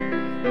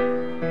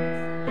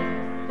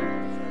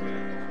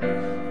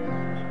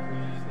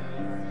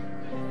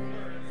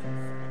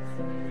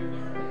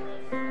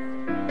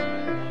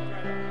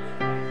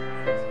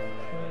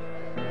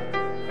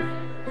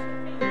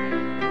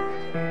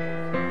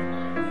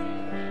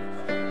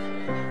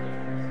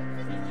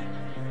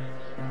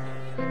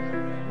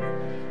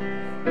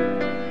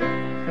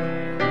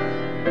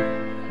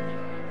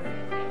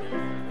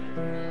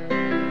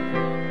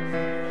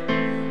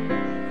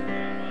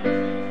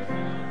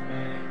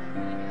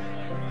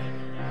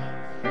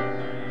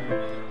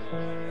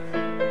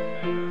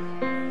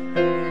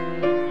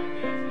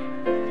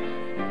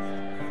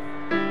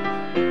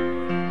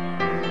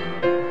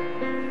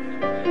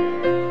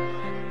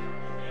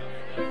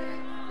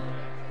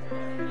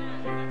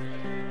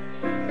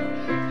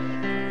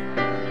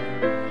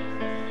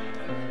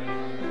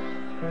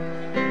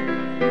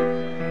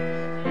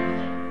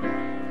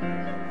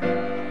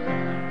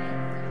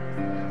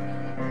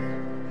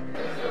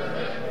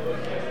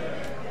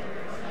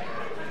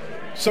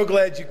So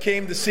glad you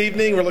came this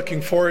evening. We're looking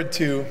forward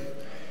to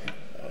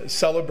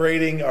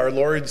celebrating our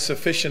Lord's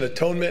sufficient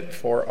atonement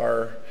for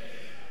our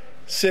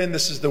sin.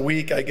 This is the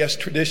week, I guess,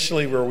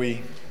 traditionally where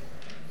we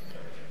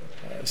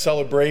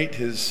celebrate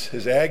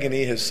his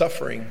agony, his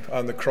suffering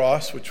on the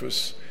cross, which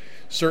was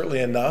certainly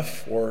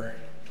enough for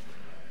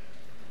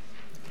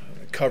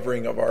the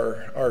covering of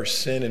our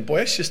sin. And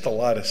boy, it's just a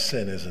lot of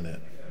sin, isn't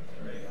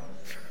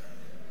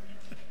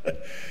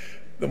it?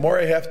 The more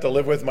I have to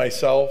live with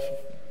myself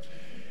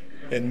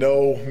and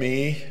know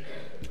me,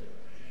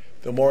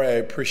 the more I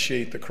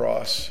appreciate the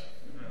cross,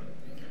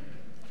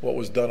 what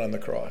was done on the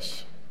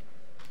cross.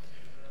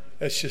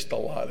 That's just a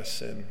lot of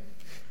sin.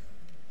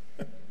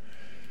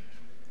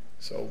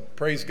 So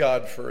praise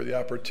God for the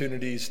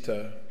opportunities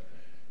to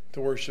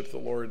worship the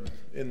Lord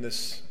in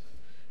this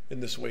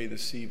way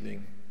this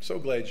evening. So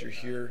glad you're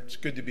here. It's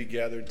good to be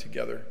gathered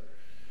together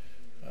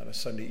on a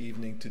Sunday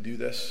evening to do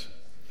this.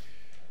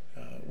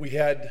 We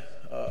had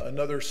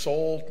another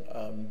soul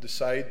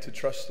decide to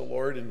trust the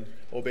Lord and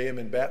obey him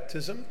in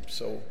baptism.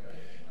 So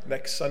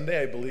next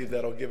Sunday, I believe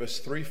that'll give us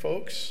 3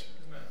 folks.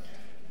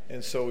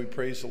 And so we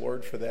praise the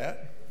Lord for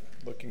that.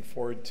 Looking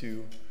forward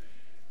to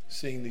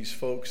seeing these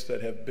folks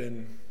that have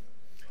been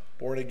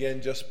born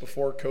again just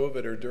before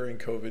COVID or during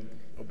COVID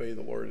obey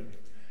the Lord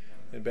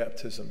in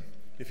baptism.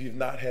 If you've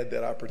not had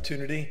that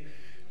opportunity,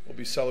 we'll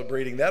be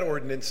celebrating that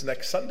ordinance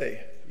next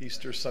Sunday,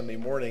 Easter Sunday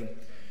morning.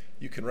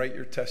 You can write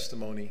your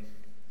testimony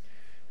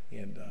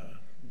and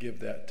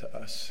give that to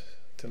us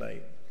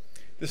tonight.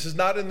 This is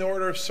not in the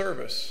order of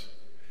service,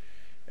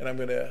 and I'm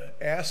going to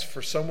ask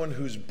for someone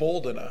who's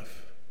bold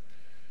enough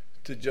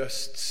to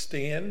just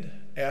stand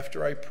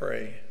after I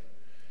pray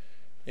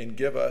and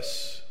give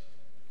us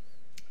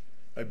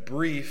a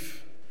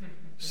brief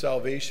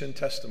salvation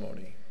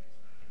testimony.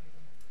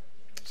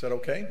 Is that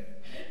okay?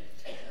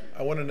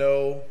 I want to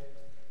know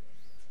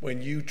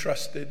when you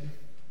trusted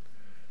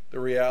the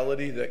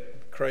reality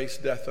that Christ's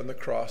death on the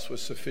cross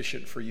was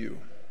sufficient for you.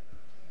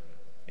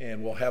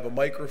 And we'll have a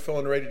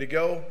microphone ready to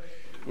go.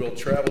 We'll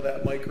travel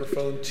that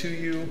microphone to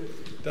you.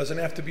 It doesn't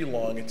have to be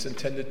long. It's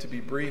intended to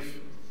be brief.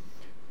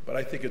 But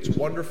I think it's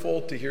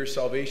wonderful to hear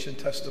salvation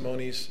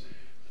testimonies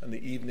on the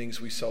evenings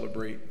we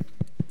celebrate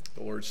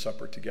the Lord's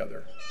Supper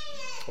together.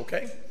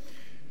 Okay?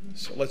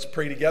 So let's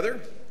pray together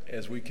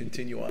as we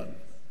continue on.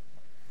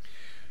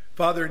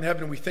 Father in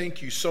heaven, we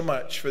thank you so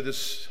much for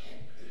this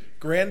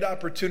grand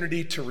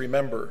opportunity to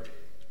remember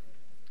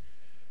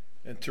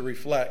and to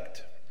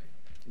reflect.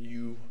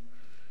 You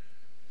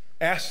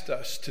asked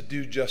us to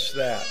do just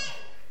that.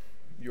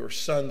 Your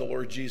Son, the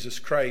Lord Jesus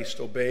Christ,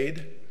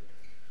 obeyed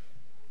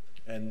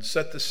and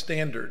set the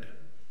standard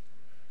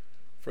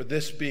for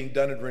this being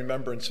done in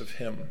remembrance of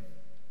him.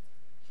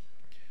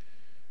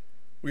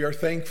 We are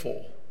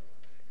thankful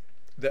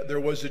that there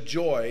was a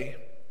joy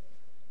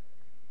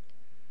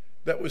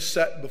that was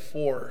set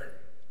before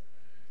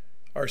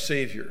our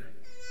Savior,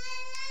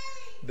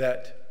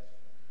 that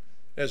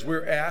as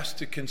we're asked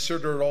to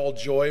consider it all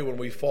joy when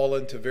we fall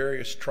into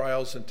various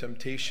trials and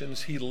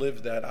temptations, he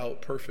lived that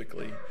out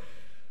perfectly.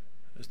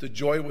 As the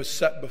joy was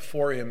set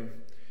before him,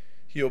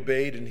 he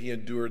obeyed and he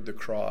endured the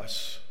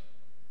cross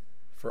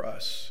for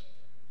us,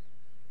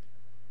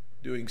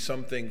 doing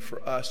something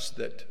for us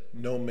that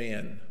no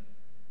man,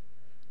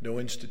 no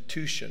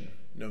institution,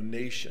 no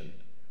nation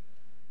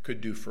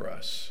could do for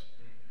us.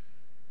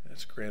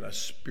 That's grant us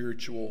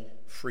spiritual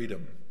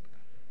freedom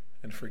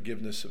and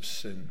forgiveness of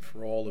sin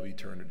for all of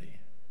eternity.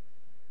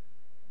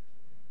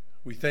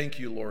 We thank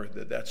you, Lord,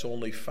 that that's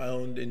only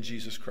found in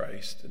Jesus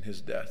Christ and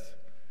his death.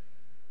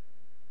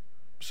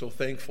 I'm so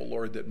thankful,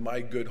 Lord, that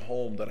my good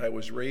home that I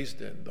was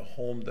raised in, the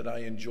home that I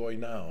enjoy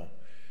now,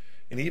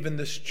 and even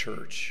this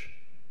church,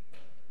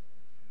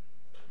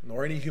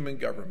 nor any human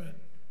government,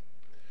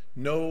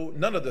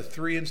 none of the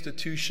 3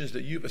 institutions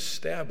that you've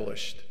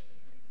established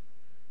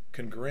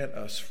can grant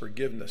us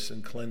forgiveness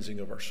and cleansing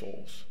of our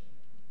souls.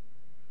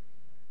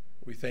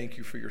 We thank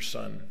you for your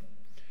Son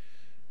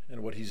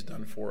and what he's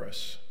done for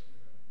us.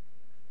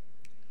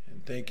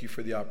 And thank you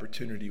for the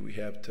opportunity we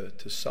have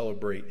to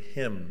celebrate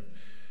him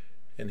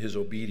and his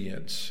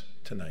obedience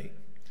tonight.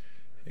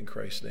 In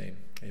Christ's name,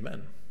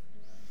 amen.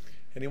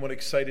 Anyone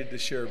excited to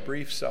share a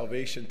brief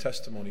salvation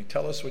testimony?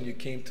 Tell us when you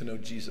came to know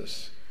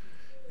Jesus.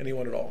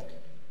 Anyone at all?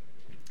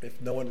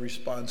 If no one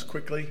responds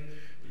quickly,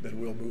 then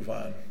we'll move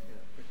on.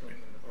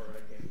 All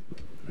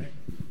right.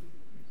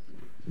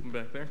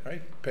 Back there. All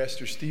right.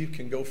 Pastor Steve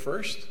can go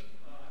first.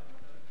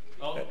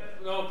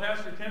 No,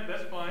 Pastor Kent,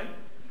 that's fine.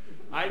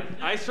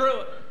 I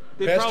certainly...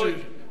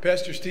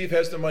 Pastor Steve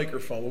has the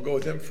microphone. We'll go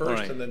with him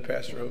first, right. And then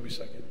Pastor Hobie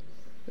second.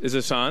 Is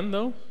this on,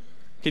 though?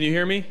 Can you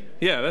hear me?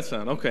 Yeah, that's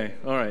on. Okay,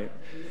 all right.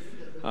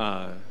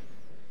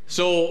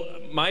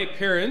 So my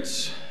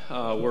parents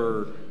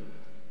were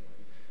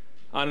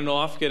on and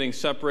off getting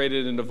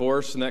separated and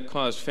divorced, and that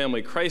caused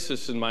family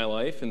crisis in my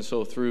life. And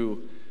so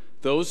through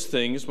those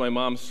things, my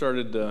mom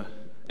started to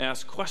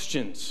ask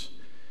questions.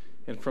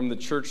 And from the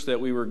church that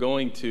we were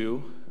going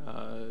to,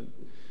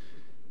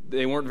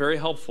 they weren't very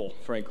helpful,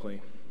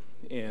 frankly.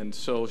 And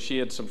so she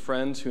had some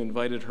friends who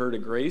invited her to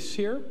Grace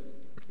here.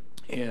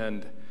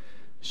 And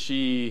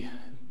she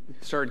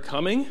started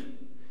coming,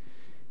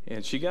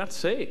 and she got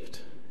saved.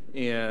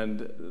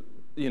 And,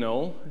 if you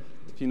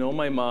know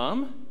my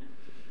mom,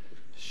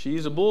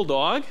 she's a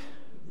bulldog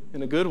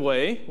in a good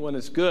way. When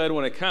it's good,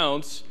 when it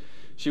counts,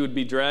 she would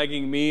be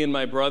dragging me and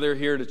my brother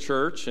here to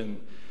church,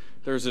 and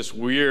there's this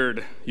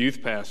weird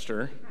youth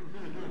pastor.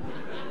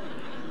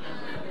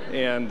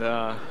 And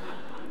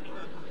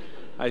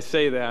I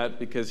say that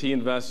because he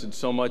invested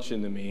so much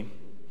into me.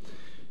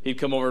 He'd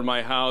come over to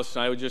my house,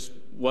 and I just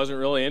wasn't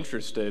really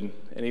interested,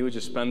 and he would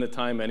just spend the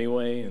time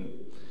anyway.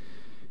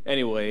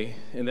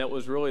 And that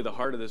was really the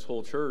heart of this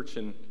whole church.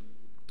 And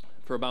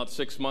for about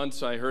 6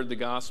 months, I heard the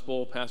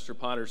gospel. Pastor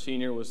Potter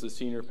Sr. was the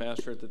senior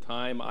pastor at the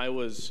time. I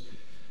was,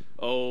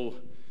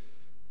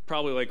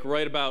 probably like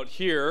right about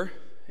here.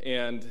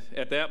 And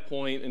at that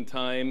point in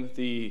time,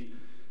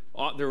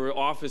 there were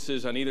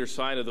offices on either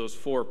side of those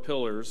 4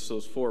 pillars,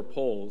 those 4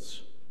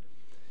 poles.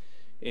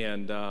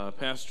 And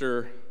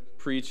Pastor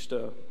preached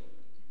a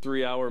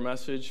 3-hour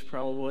message,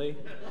 probably.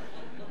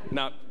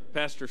 Not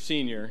Pastor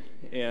Senior.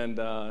 And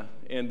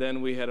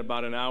then we had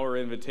about an hour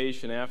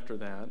invitation after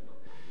that.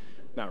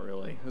 Not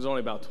really. It was only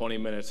about 20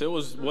 minutes. It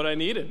was what I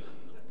needed.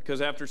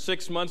 Because after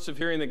 6 months of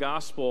hearing the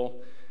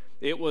gospel,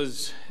 it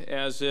was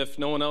as if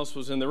no one else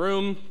was in the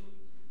room.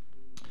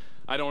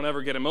 I don't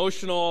ever get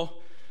emotional.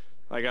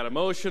 I got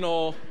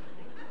emotional.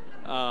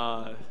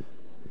 It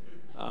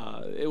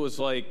was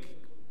like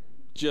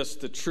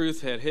just the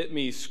truth had hit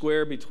me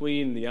square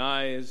between the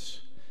eyes.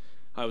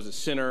 I was a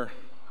sinner.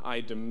 I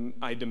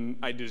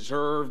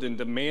deserved and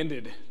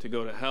demanded to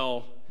go to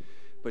hell,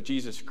 but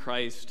Jesus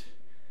Christ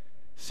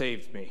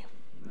saved me.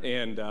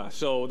 And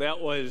so that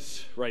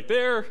was right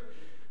there.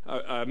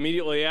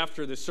 Immediately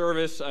after the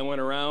service, I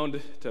went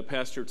around to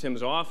Pastor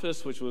Tim's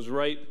office, which was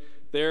right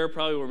there,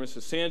 probably where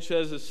Mrs.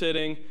 Sanchez is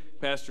sitting.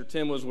 Pastor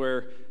Tim was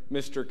where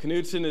Mr.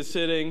 Knudsen is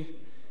sitting,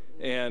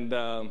 and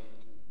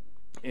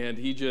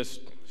he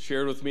just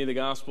shared with me the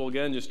gospel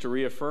again, just to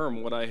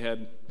reaffirm what I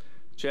had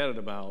chatted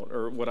about,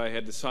 or what I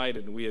had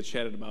decided we had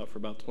chatted about for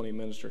about 20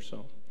 minutes or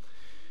so.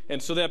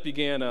 And so that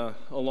began a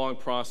long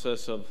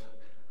process of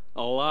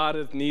a lot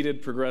of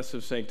needed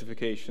progressive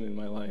sanctification in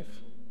my life.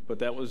 But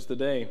that was the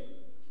day.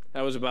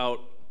 That was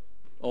about,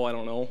 I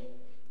don't know,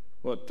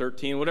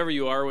 13, whatever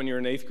you are when you're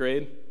in 8th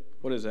grade.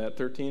 What is that,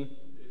 13?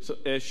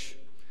 Ish.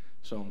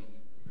 So,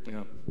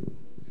 yeah.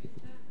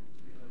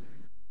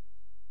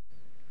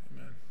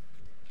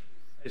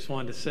 I just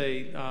wanted to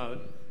say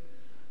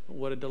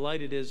what a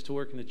delight it is to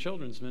work in the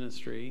children's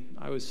ministry.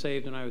 I was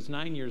saved when I was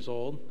 9 years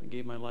old. I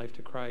gave my life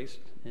to Christ.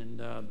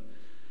 And I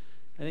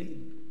think,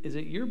 is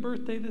it your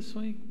birthday this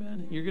week,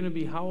 Ben? You're going to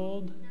be how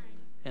old? 9.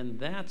 And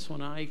that's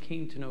when I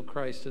came to know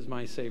Christ as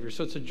my Savior.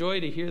 So it's a joy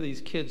to hear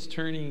these kids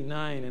turning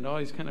 9. It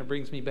always kind of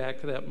brings me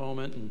back to that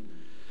moment. And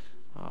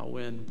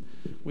when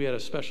we had a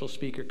special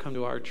speaker come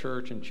to our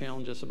church and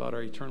challenge us about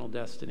our eternal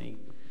destiny.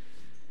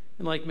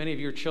 And like many of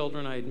your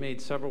children, I had made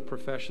several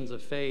professions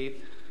of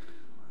faith,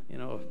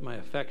 my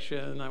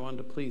affection. I wanted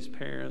to please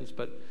parents.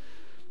 But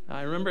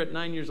I remember at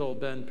 9 years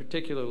old, Ben,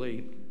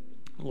 particularly,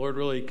 the Lord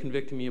really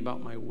convicted me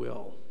about my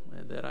will,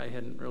 and that I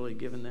hadn't really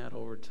given that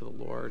over to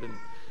the Lord, and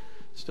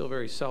still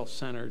very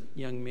self-centered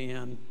young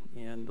man,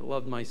 and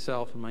loved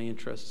myself and my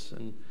interests.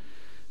 And in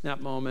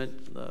that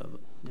moment, the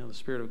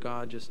Spirit of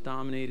God just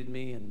dominated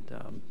me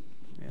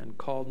and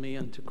called me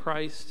unto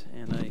Christ,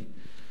 and I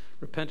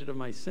repented of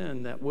my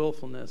sin, that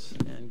willfulness,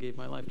 and gave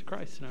my life to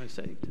Christ, and I was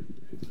saved.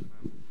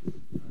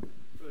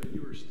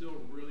 You were still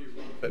really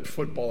rough at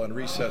football and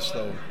recess,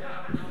 though.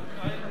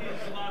 I need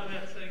a lot of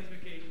that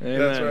sanctification.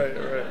 That's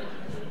right.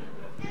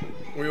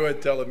 We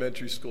went to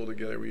elementary school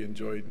together. We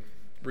enjoyed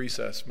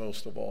recess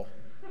most of all.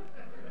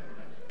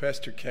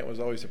 Pastor Kent was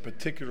always a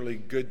particularly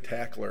good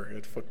tackler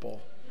at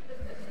football.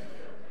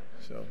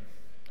 So,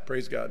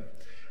 praise God.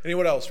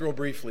 Anyone else, real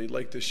briefly,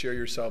 like to share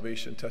your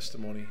salvation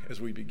testimony as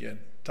we begin?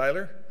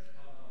 Tyler?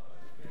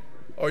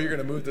 Oh, you're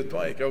going to move the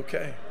mic.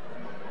 Okay.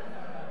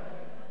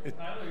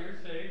 Tyler, you're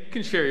saved. You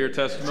can share your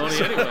testimony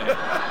anyway.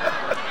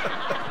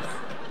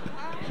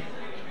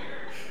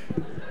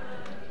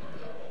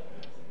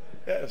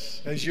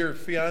 Yes. Has your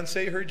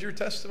fiance heard your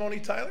testimony,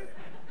 Tyler?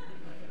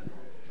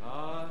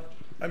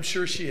 I'm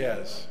sure she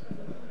has.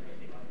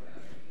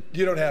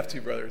 You don't have to,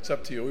 brother. It's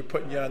up to you. We're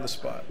putting you on the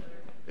spot.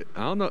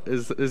 I don't know.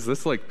 Is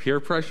this like peer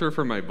pressure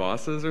from my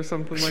bosses or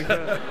something like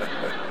that?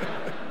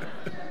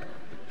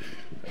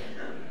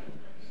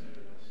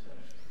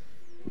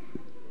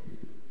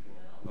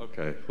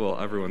 Okay. Well,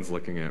 everyone's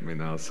looking at me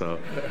now, so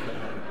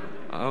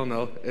I don't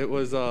know. It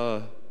was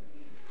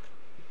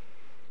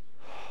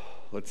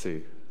let's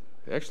see.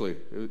 Actually,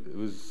 it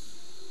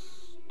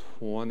was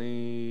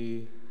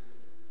 20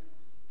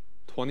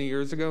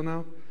 years ago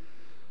now.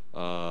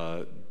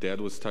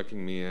 Dad was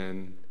tucking me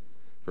in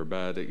for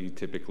bed. He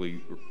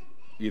typically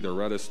either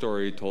read a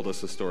story, told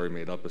us a story,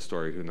 made up a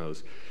story, who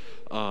knows.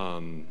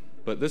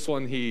 But this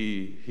one,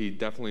 he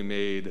definitely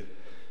made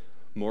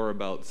more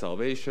about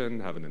salvation,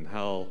 heaven and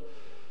hell.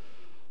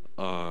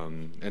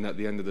 And at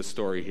the end of the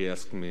story, he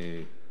asked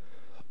me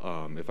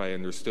if I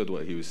understood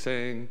what he was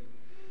saying.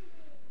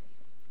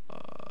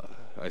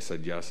 I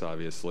said yes,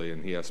 obviously,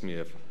 and he asked me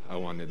if I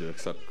wanted to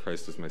accept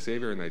Christ as my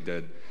Savior, and I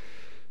did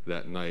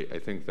that night. I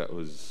think that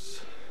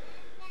was,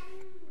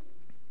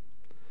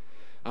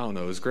 I don't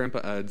know, it was Grandpa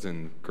Ed's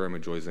and Grandma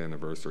Joy's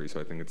anniversary,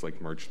 so I think it's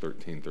like March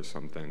 13th or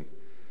something.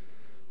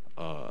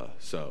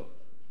 So,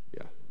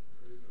 yeah.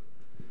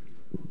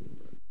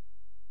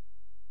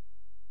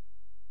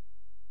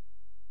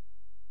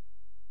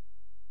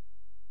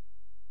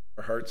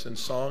 Our hearts in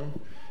song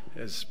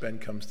as Ben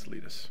comes to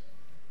lead us.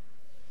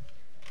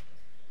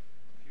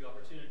 A few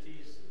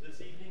opportunities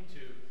this evening to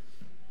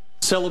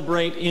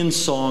celebrate in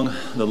song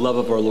the love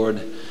of our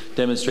Lord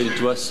demonstrated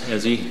to us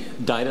as he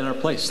died in our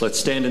place. Let's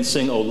stand and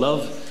sing, O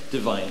Love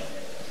Divine.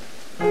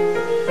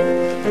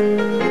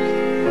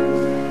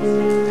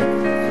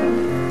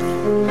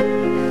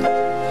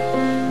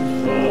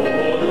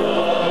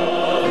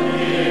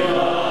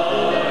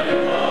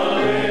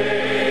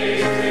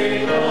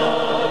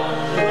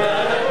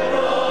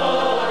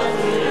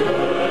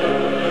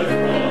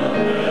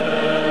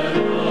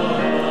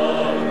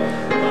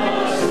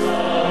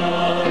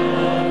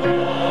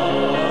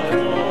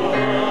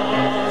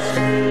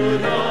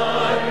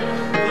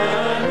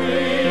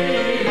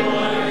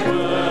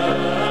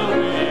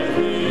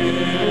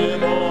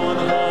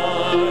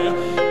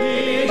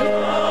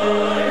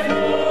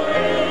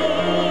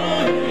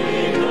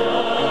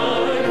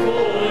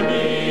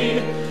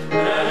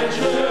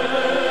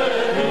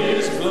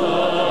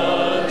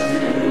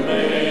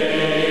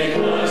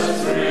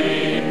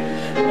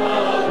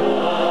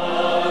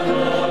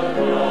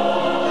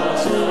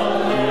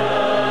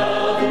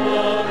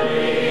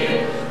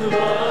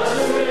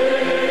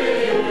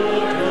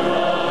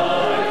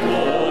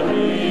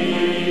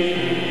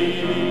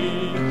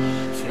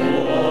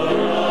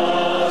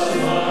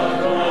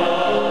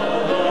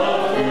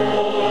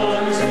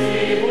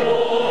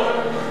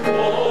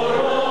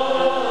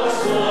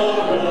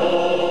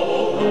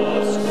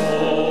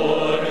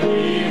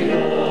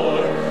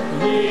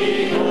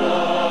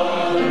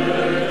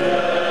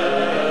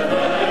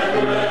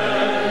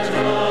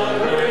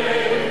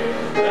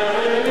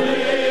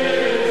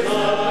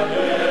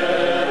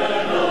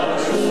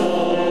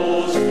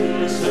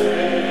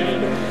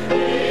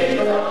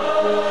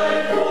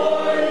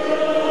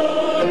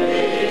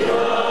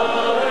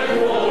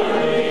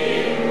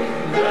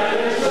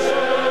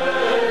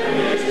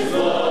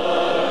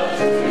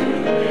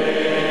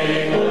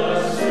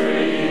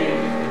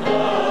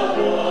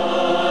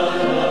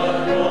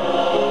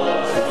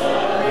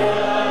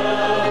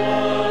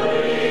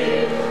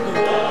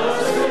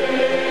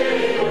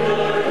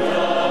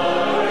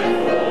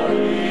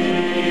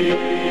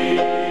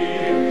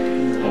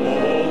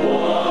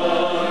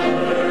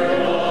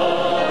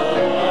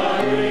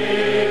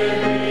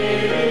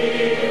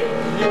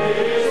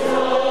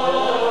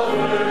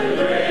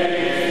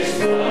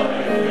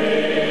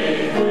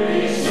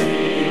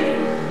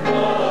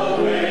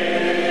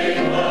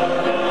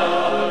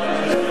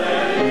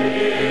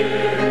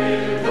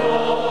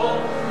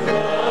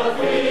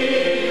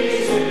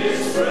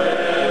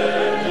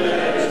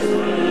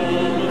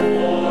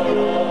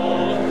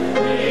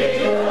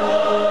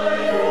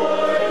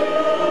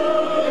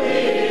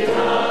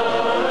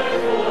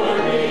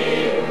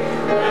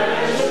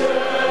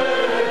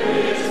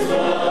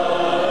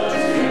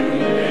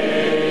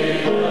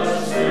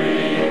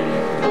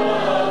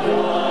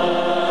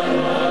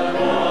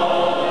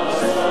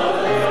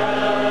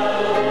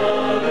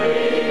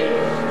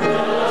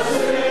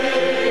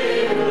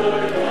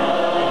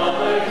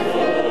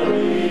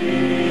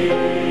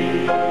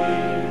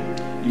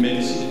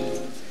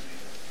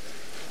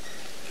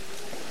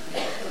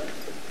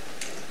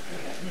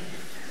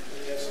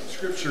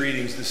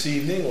 This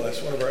evening, we'll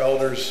ask one of our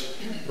elders,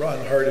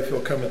 Ron Hart, if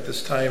he'll come at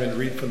this time and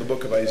read from the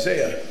book of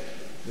Isaiah,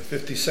 the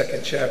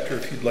 52nd chapter,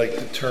 if you'd like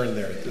to turn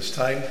there at this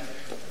time.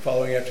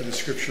 Following after the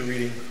scripture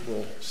reading,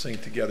 we'll sing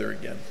together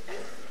again.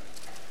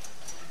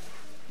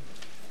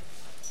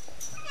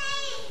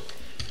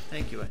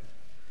 Thank you.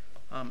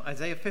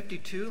 Isaiah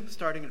 52,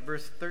 starting at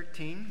verse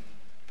 13,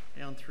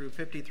 down through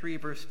 53,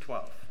 verse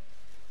 12.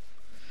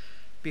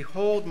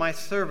 Behold, my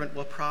servant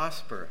will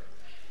prosper.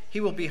 He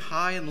will be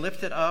high and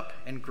lifted up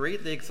and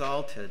greatly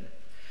exalted.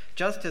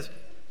 Just as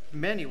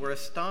many were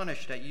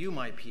astonished at you,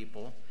 my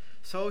people,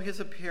 so his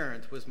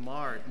appearance was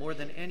marred more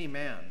than any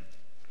man,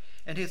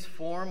 and his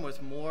form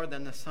was more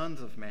than the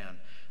sons of man.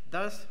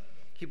 Thus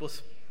he will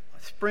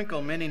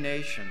sprinkle many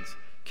nations.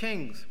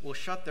 Kings will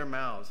shut their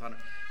mouths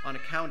on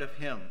account of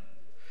him.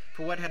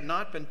 For what had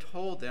not been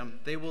told them,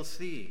 they will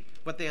see.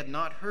 What they had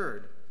not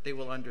heard, they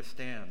will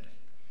understand.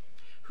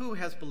 Who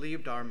has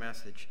believed our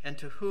message, and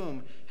to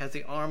whom has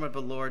the arm of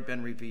the Lord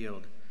been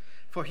revealed?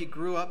 For he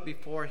grew up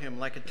before him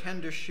like a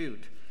tender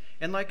shoot,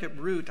 and like a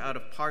root out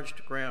of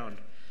parched ground.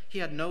 He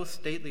had no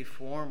stately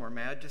form or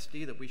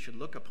majesty that we should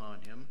look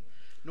upon him,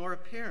 nor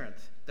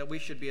appearance that we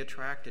should be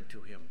attracted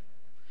to him.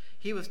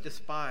 He was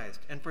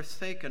despised and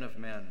forsaken of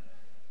men,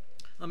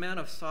 a man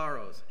of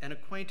sorrows and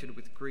acquainted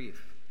with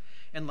grief.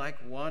 And like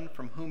one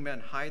from whom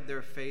men hide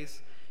their face,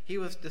 he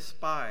was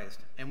despised,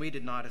 and we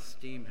did not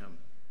esteem him.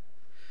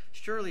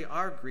 Surely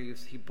our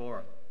griefs he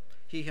bore.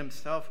 he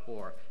himself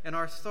bore, and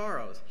our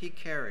sorrows he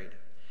carried.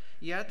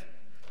 Yet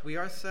we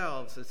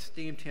ourselves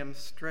esteemed him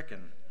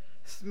stricken,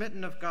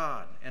 smitten of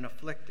God, and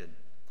afflicted.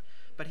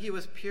 But he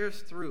was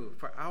pierced through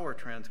for our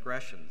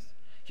transgressions.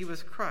 He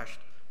was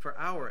crushed for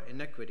our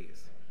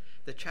iniquities.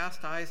 The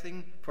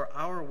chastising for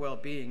our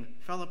well-being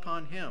fell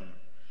upon him,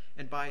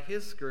 and by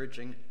his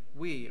scourging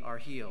we are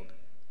healed.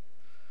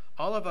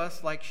 All of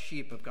us like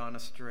sheep have gone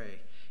astray.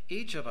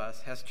 Each of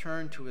us has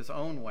turned to his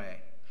own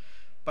way.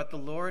 But the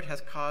Lord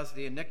has caused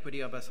the iniquity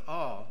of us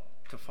all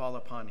to fall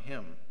upon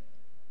him.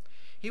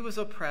 He was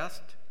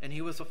oppressed and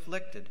he was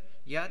afflicted,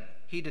 yet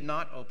he did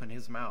not open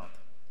his mouth.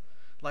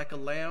 Like a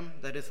lamb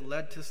that is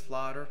led to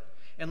slaughter,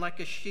 and like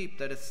a sheep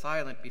that is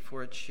silent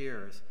before its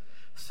shearers,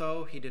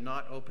 so he did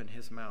not open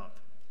his mouth.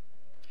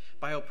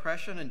 By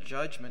oppression and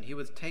judgment he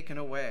was taken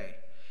away.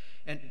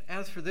 And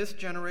as for this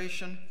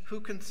generation, who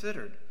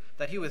considered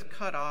that he was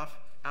cut off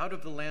out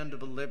of the land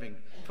of the living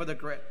for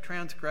the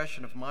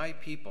transgression of my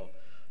people,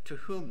 to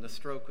whom the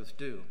stroke was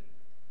due?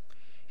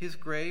 His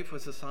grave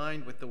was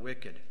assigned with the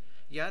wicked,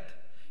 yet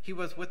he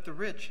was with the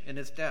rich in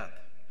his death,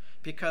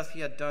 because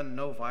he had done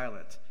no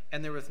violence,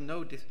 and there was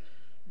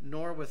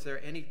nor was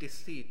there any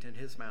deceit in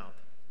his mouth.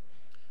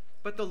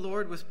 But the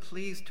Lord was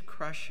pleased to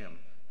crush him,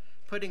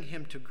 putting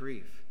him to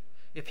grief,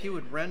 if he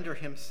would render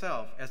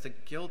himself as a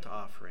guilt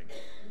offering.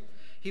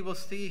 He will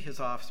see his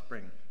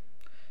offspring.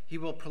 He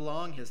will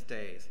prolong his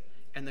days,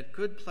 and the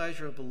good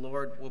pleasure of the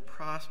Lord will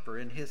prosper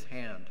in his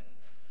hand.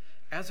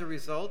 As a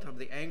result of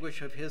the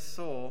anguish of his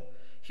soul,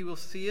 he will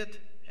see it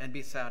and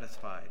be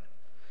satisfied.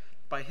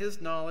 By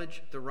his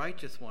knowledge, the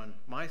righteous one,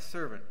 my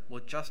servant, will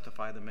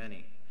justify the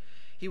many.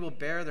 He will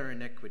bear their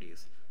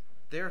iniquities.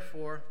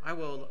 Therefore, I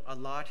will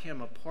allot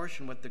him a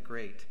portion with the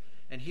great,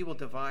 and he will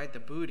divide the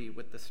booty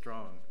with the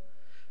strong,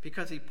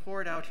 because he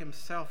poured out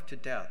himself to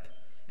death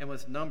and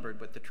was numbered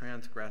with the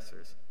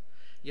transgressors.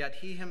 Yet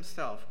he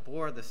himself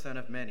bore the sin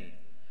of many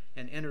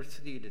and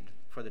interceded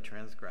for the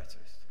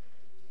transgressors.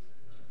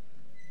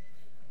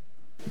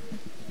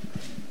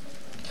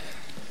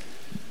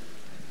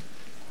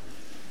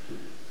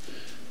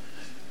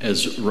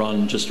 As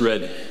Ron just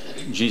read,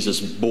 Jesus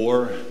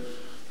bore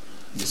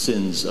the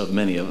sins of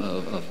many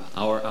of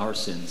our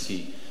sins.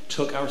 He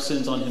took our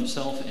sins on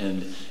himself,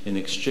 and in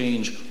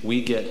exchange,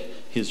 we get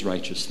his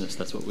righteousness.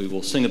 That's what we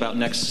will sing about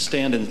next.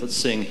 Stand and let's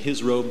sing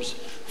His Robes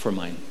for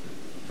Mine.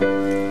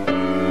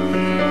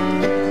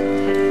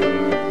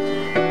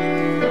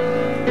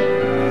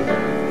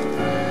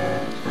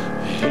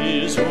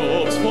 His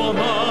robes for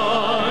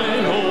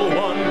mine, oh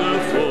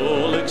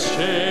wonderful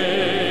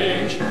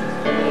exchange.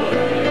 Lord,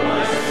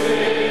 I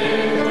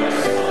sing, my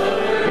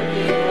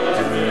suffering was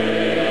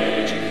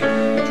rage.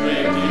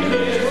 Draped in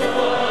his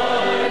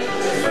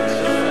righteousness,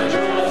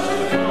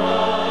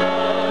 justified.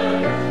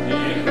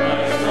 In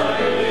Christ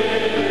I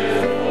live,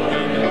 for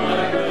in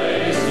my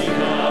place he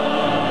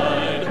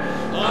died.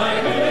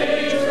 I live.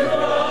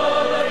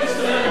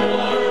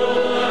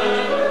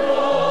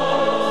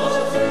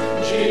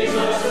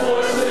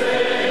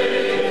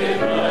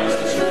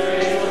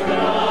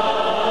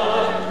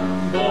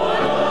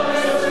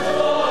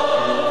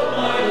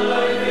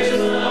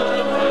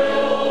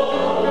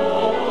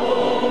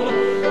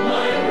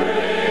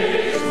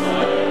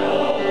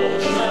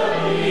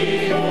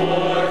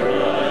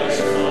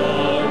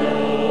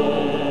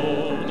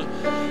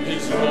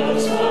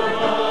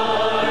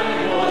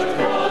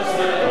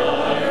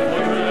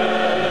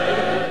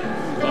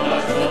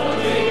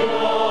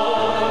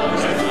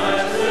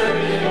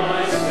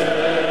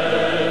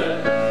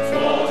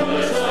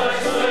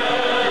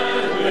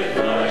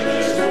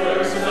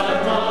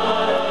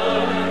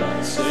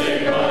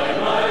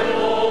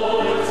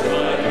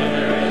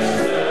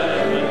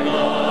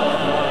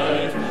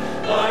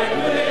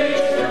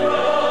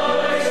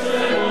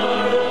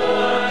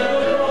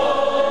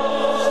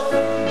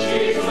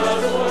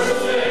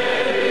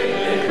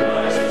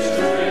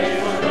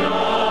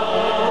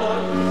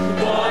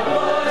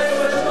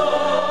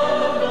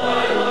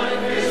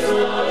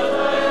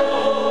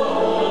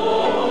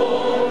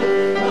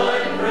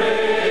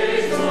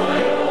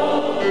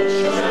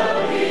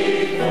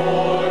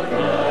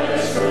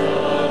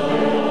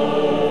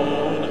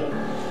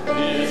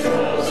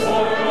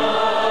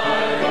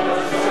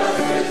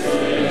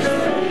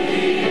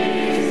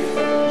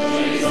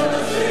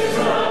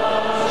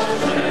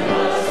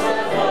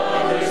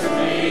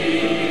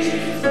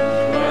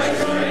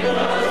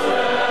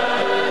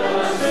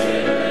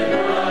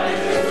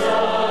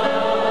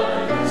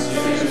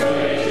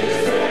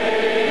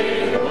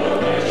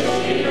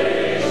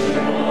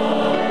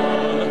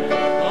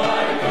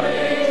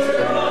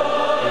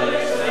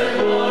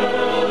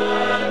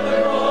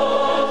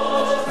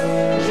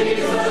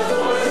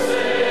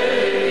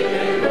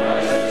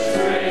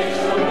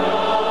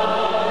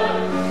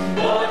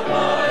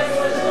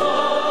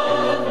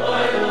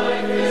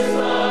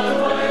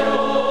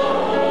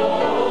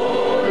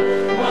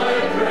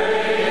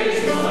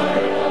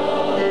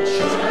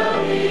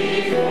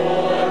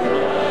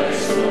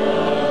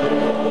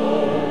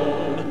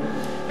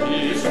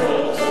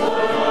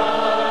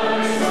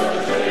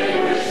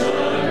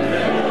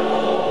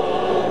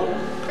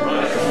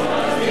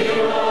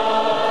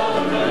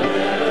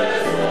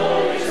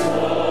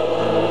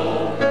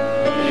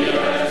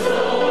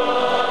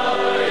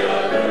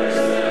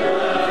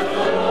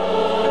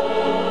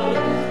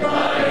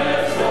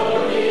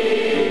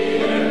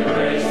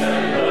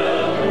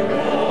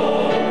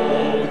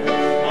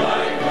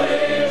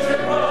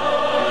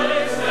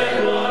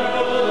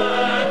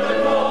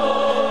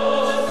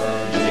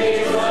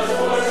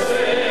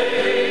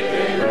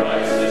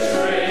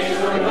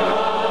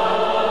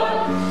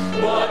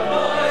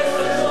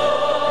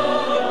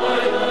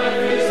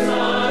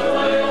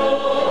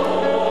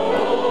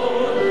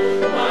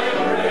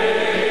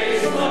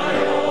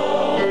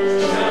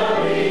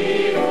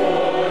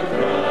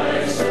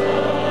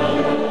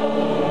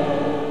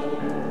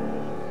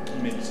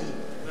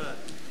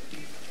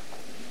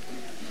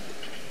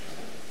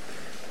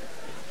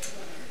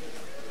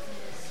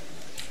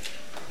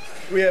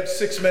 We have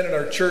 6 men in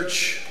our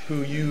church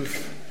who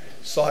you've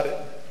sought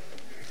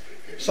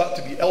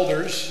to be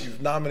elders.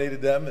 You've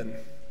nominated them, and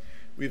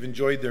we've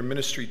enjoyed their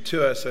ministry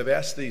to us. I've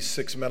asked these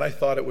 6 men, I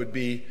thought it would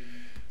be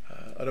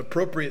an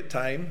appropriate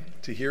time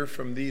to hear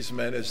from these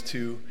men as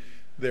to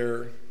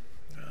their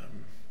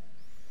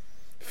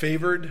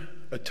favored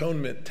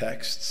atonement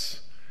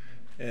texts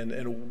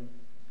and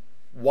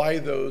why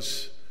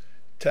those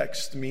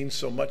texts mean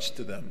so much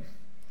to them.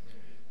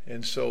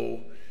 And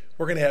so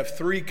we're going to have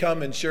 3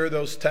 come and share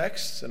those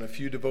texts and a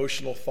few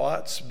devotional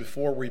thoughts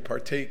before we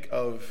partake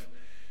of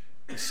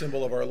the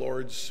symbol of our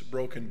Lord's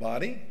broken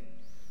body.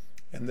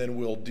 And then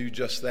we'll do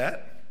just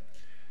that.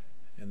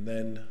 And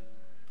then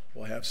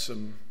we'll have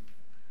some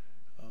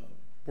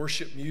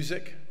worship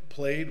music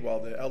played while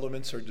the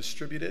elements are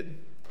distributed.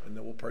 And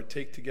then we'll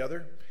partake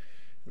together.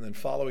 And then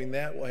following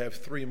that, we'll have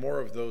 3 more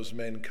of those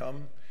men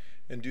come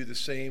and do the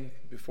same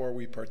before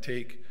we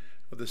partake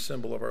of the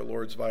symbol of our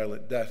Lord's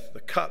violent death, the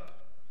cup.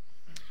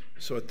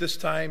 So at this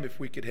time, if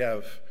we could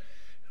have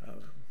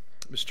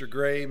Mr.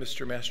 Gray,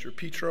 Mr. Master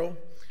Petro,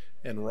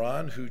 and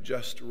Ron, who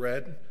just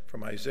read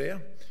from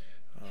Isaiah,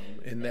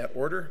 in that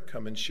order,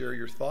 come and share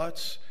your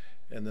thoughts,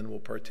 and then we'll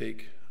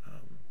partake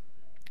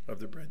of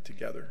the bread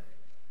together.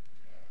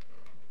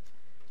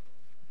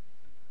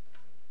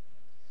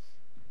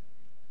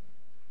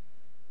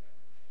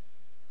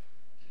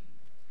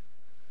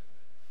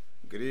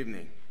 Good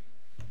evening.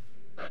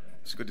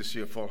 It's good to see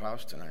a full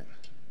house tonight.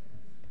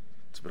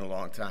 It's been a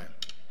long time.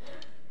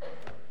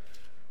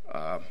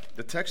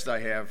 The text I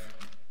have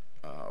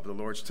of the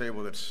Lord's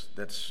table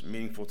that's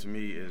meaningful to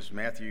me is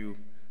Matthew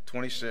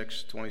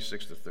 26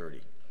 to 30.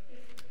 It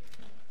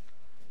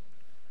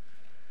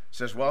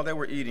says, while they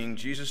were eating,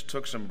 Jesus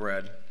took some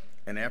bread,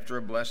 and after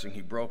a blessing,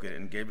 he broke it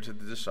and gave it to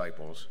the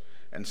disciples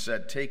and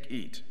said, take,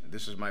 eat,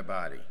 this is my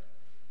body.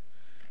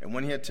 And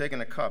when he had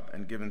taken a cup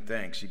and given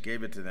thanks, he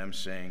gave it to them,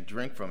 saying,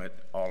 drink from it,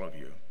 all of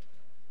you.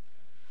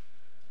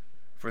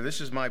 For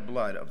this is my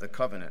blood of the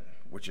covenant,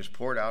 which is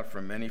poured out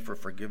for many for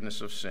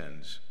forgiveness of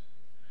sins.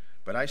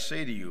 But I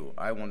say to you,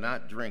 I will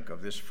not drink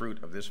of this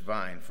fruit of this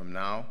vine from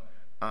now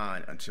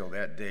on until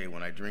that day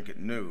when I drink it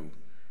new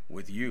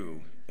with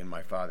you in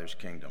my Father's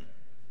kingdom.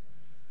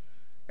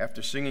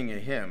 After singing a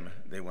hymn,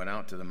 they went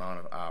out to the Mount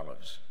of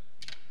Olives.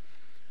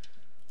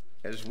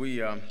 As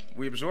we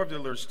absorb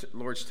the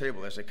Lord's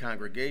table as a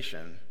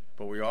congregation,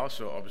 but we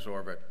also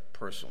absorb it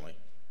personally.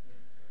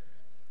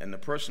 And the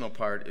personal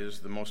part is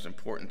the most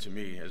important to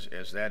me,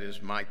 as that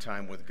is my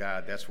time with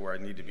God. That's where I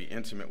need to be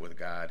intimate with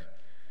God,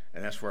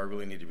 and that's where I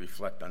really need to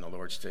reflect on the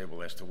Lord's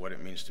table as to what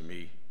it means to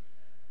me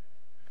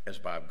as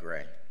Bob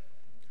Gray.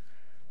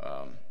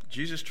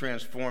 Jesus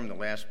transformed the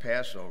last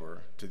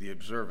Passover to the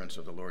observance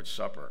of the Lord's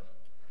Supper.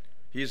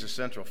 He is a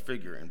central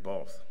figure in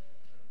both.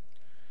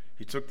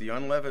 He took the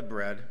unleavened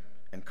bread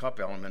and cup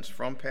elements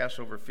from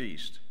Passover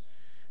feast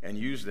and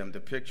used them to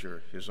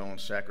picture his own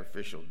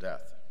sacrificial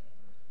death.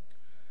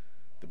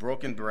 The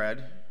broken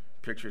bread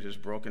pictured his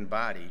broken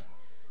body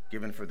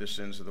given for the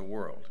sins of the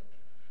world.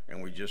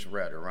 And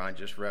Ron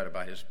just read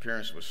about his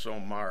appearance was so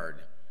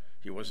marred,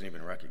 he wasn't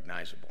even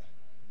recognizable.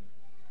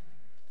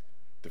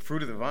 The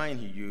fruit of the vine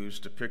he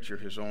used to picture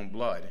his own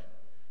blood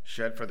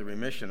shed for the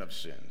remission of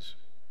sins.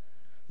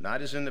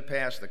 Not as in the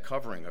past, the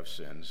covering of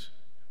sins,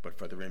 but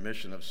for the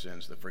remission of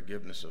sins, the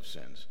forgiveness of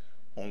sins.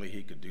 Only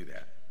he could do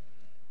that.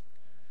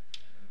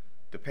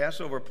 The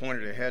Passover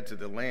pointed ahead to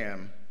the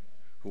Lamb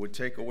who would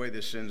take away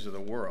the sins of the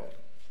world.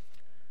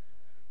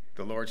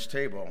 The Lord's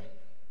table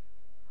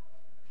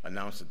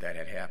announced that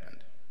had happened.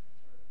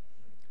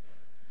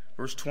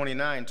 Verse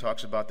 29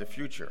 talks about the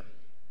future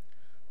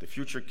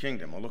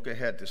kingdom. We'll look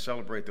ahead to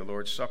celebrate the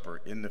Lord's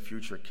Supper in the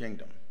future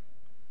kingdom.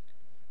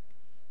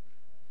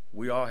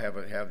 We all have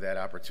that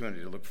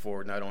opportunity to look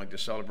forward not only to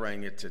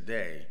celebrating it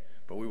today,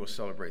 but we will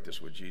celebrate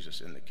this with Jesus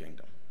in the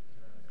kingdom.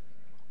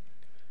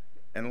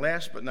 And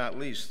last but not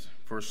least,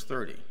 verse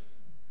 30.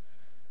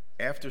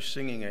 After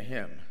singing a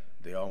hymn,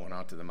 they all went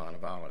out to the Mount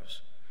of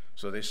Olives.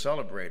 So they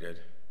celebrated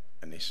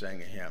and they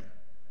sang a hymn,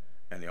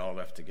 and they all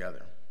left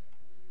together.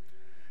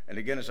 And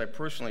again, as I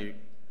personally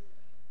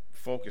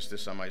focus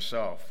this on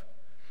myself,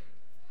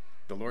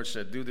 the Lord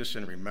said, do this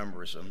in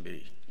remembrance of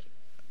me.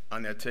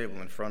 On that table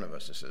in front of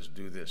us, it says,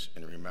 do this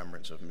in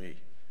remembrance of me.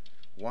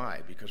 Why?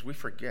 Because we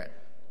forget.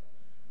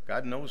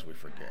 God knows we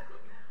forget.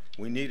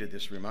 We needed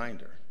this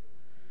reminder.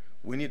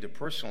 We need to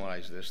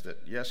personalize this, that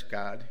yes,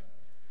 God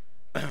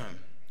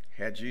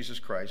had Jesus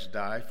Christ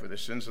die for the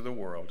sins of the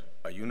world,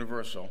 a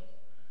universal,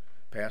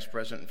 past,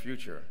 present, and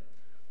future,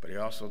 but he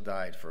also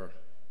died for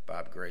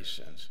Bob Gray's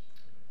sins.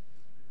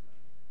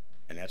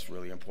 And that's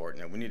really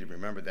important. And we need to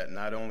remember that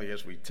not only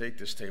as we take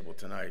this table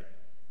tonight,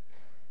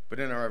 but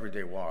in our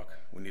everyday walk,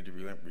 we need to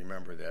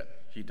remember that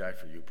he died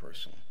for you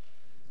personally.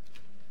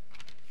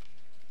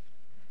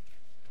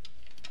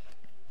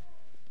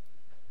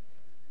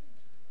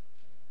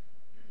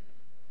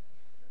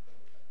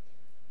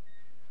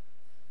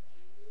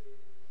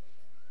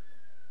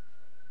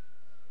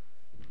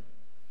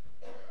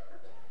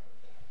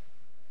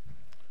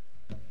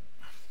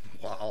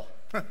 Wow.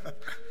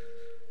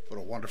 What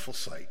a wonderful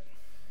sight.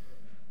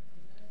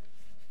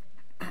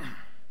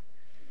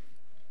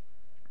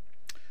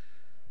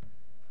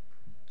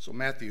 So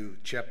Matthew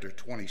chapter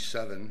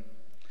 27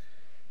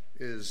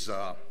 is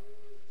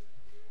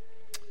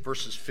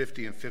verses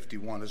 50 and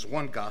 51 is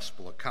one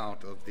gospel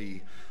account of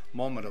the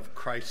moment of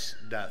Christ's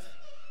death.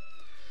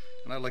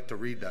 And I'd like to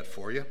read that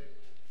for you.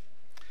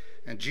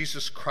 And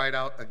Jesus cried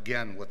out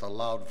again with a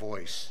loud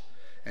voice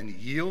and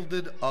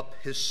yielded up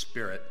his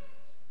spirit.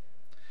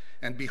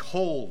 And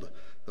behold,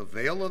 the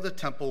veil of the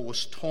temple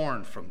was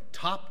torn from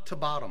top to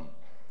bottom,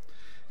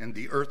 and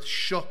the earth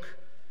shook,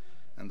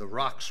 and the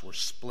rocks were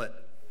split.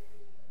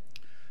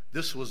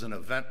 This was an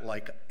event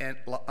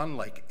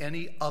unlike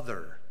any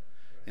other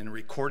in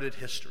recorded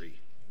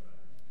history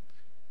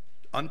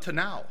unto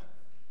now.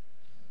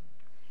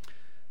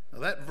 Now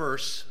that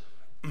verse,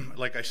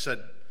 like I said,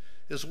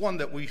 is one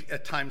that we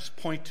at times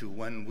point to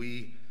when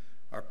we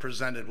are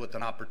presented with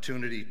an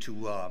opportunity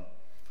to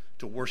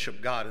worship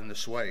God in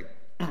this way.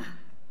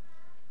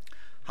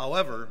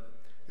 However,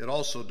 it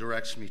also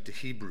directs me to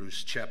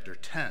Hebrews chapter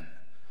 10,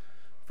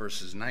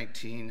 verses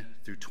 19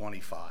 through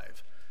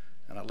 25.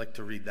 And I'd like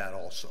to read that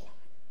also.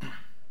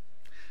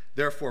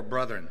 Therefore,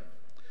 brethren,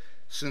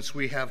 since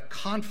we have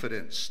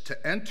confidence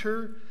to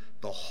enter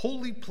the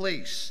holy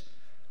place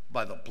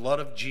by the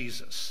blood of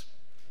Jesus,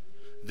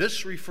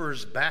 this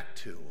refers back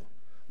to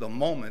the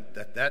moment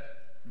that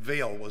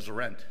veil was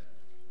rent.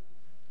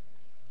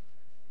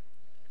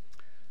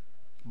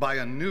 By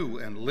a new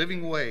and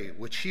living way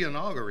which he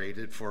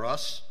inaugurated for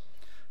us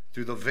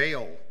through the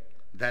veil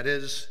that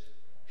is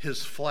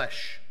his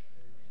flesh.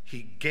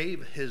 He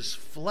gave his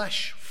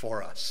flesh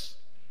for us.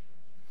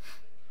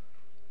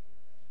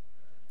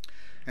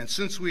 And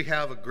since we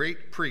have a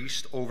great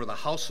priest over the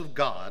house of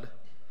God,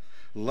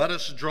 let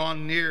us draw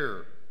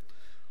near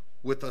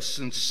with a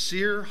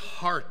sincere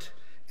heart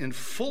in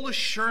full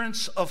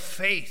assurance of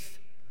faith.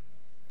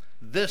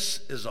 This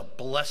is a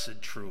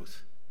blessed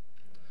truth.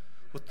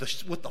 With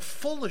the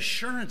full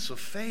assurance of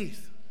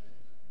faith.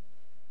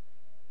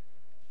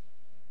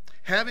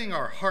 Having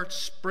our hearts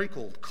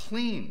sprinkled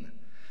clean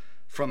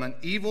from an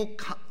evil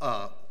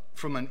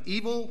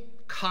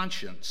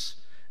conscience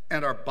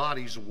and our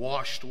bodies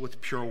washed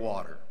with pure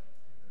water.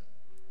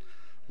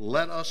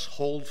 Let us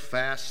hold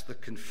fast the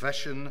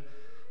confession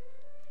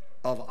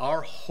of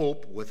our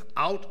hope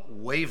without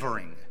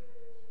wavering.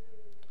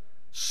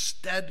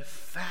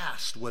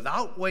 Steadfast,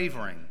 without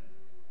wavering.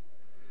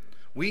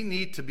 We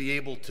need to be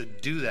able to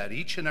do that,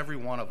 each and every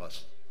one of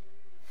us.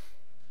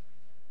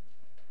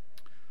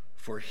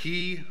 For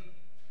he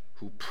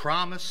who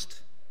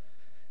promised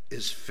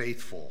is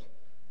faithful.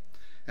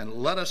 And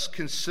let us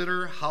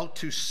consider how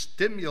to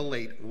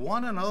stimulate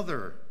one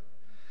another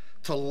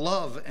to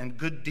love and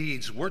good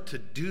deeds. We're to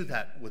do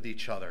that with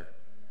each other.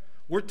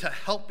 We're to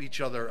help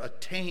each other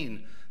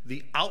attain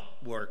the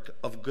outwork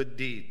of good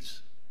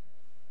deeds.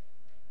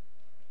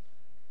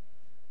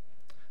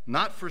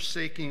 Not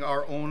forsaking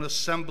our own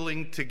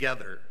assembling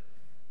together,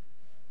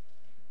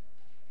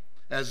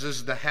 as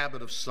is the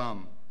habit of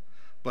some,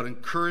 but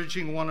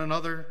encouraging one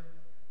another,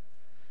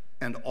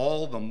 and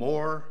all the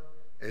more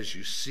as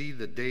you see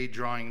the day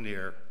drawing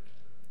near.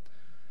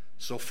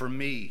 So for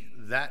me,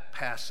 that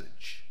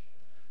passage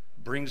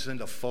brings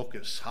into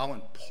focus how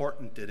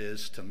important it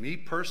is to me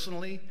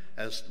personally,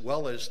 as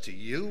well as to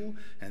you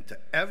and to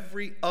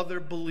every other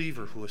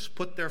believer who has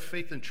put their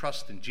faith and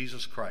trust in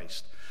Jesus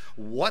Christ,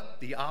 what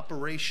the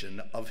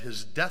operation of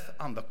his death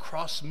on the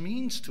cross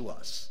means to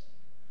us.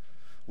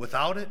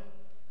 Without it,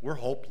 we're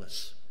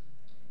hopeless.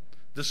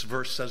 This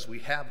verse says we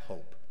have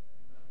hope.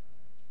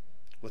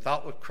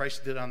 Without what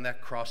Christ did on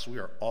that cross, we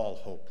are all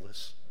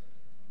hopeless.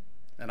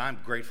 And I'm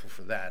grateful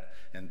for that.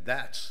 And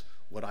that's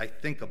what I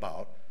think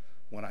about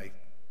when I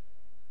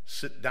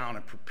sit down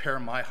and prepare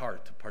my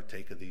heart to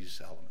partake of these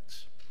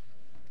elements.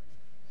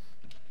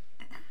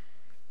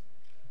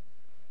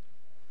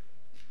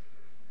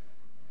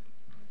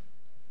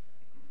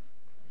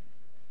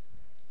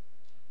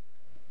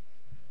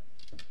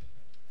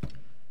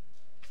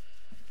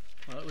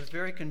 Well, it was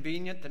very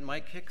convenient that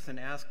Mike Hickson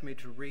asked me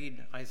to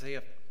read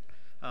Isaiah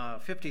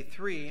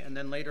 53, and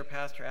then later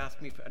Pastor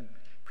asked me to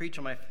preach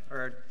on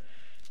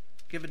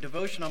give a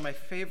devotion on my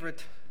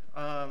favorite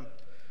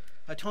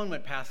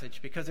atonement passage,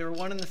 because they were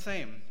one and the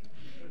same.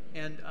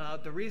 And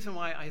the reason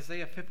why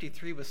Isaiah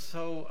 53 was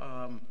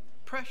so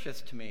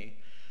precious to me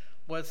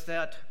was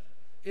that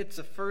it's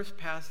the first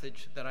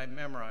passage that I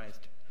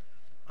memorized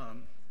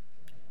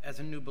as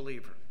a new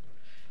believer.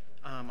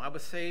 I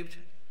was saved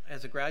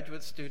as a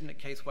graduate student at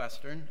Case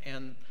Western,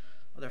 and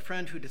the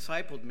friend who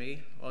discipled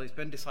me, well, he's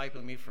been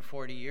discipling me for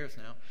 40 years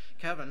now,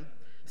 Kevin,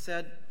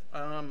 said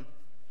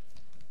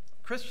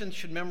Christians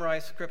should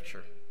memorize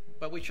Scripture,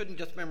 but we shouldn't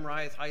just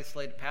memorize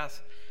isolated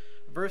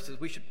verses.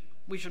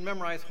 We should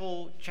memorize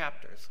whole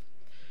chapters.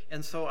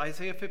 And so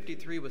Isaiah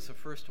 53 was the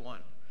first one.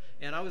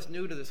 And I was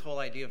new to this whole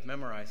idea of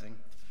memorizing.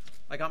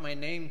 I got my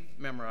name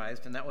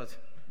memorized, and that was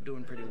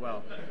doing pretty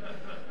well.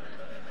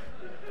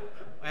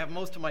 I have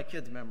most of my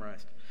kids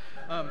memorized.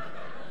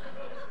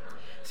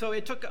 So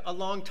it took a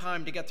long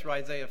time to get through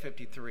Isaiah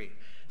 53.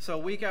 So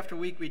week after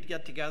week, we'd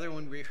get together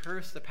and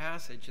rehearse the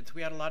passage. And so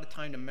we had a lot of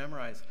time to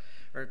memorize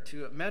or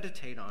to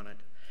meditate on it.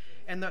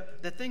 And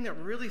the thing that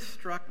really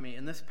struck me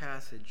in this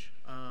passage,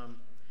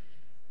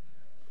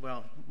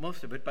 well,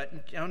 most of it,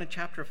 but down in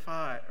chapter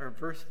 5, or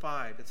verse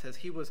 5, it says,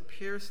 "He was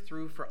pierced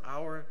through for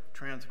our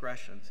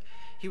transgressions.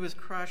 He was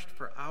crushed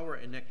for our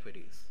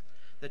iniquities.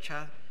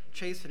 The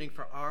chastening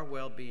for our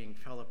well-being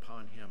fell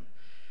upon him."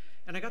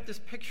 And I got this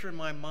picture in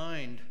my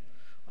mind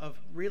of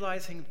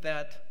realizing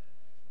that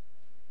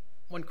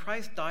when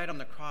Christ died on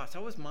the cross,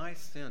 that was my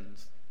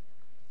sins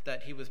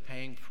that he was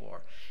paying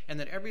for. And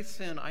that every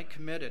sin I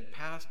committed,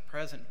 past,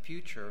 present,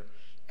 future,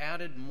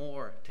 added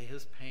more to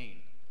his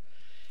pain.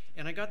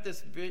 And I got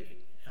this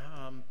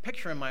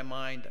picture in my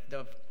mind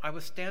of I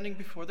was standing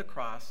before the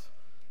cross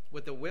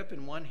with a whip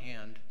in one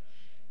hand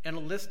and a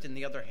list in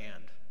the other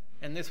hand.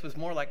 And this was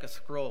more like a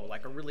scroll,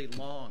 like a really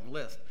long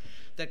list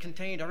that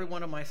contained every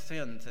one of my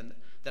sins, and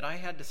that I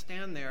had to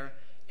stand there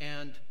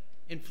and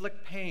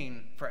inflict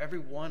pain for every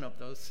one of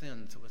those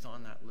sins that was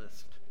on that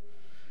list.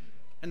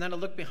 And then I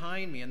looked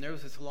behind me, and there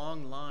was this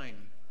long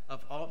line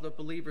of all the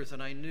believers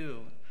that I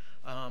knew,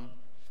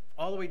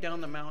 all the way down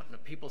the mountain,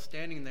 of people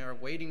standing there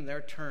waiting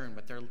their turn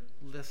with their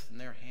lists in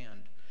their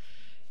hand.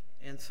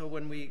 And so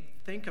when we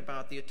think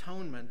about the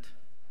atonement,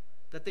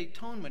 that the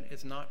atonement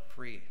is not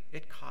free.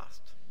 It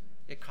cost.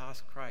 It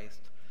cost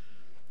Christ.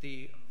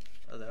 The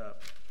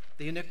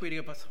iniquity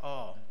of us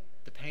all,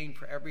 the pain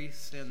for every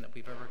sin that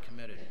we've ever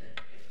committed,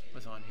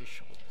 was on his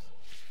shoulders.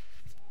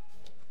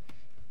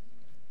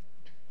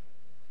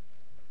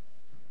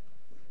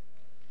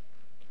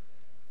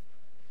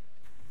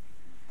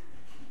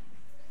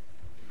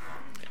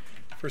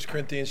 First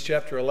Corinthians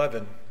chapter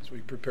 11, as we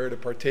prepare to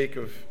partake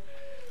of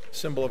the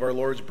symbol of our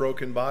Lord's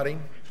broken body.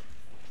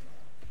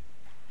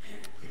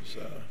 There's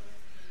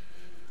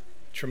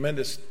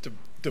tremendous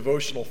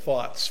devotional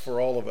thoughts for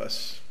all of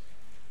us.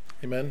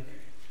 Amen.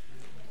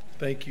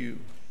 Thank you,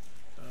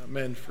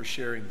 men, for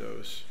sharing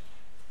those.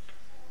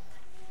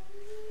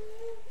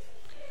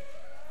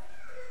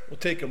 We'll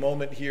take a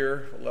moment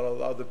here. We'll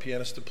allow the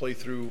pianist to play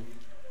through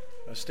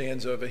a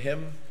stanza of a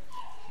hymn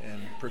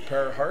and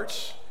prepare our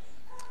hearts.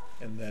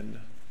 And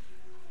then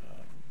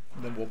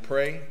we'll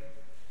pray,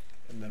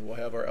 and then we'll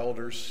have our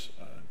elders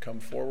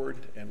come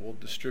forward, and we'll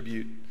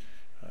distribute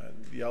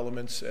the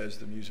elements as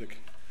the music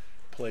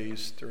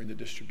plays during the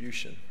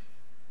distribution.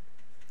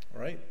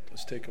 All right,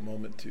 let's take a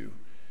moment to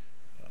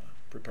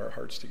prepare our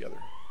hearts together.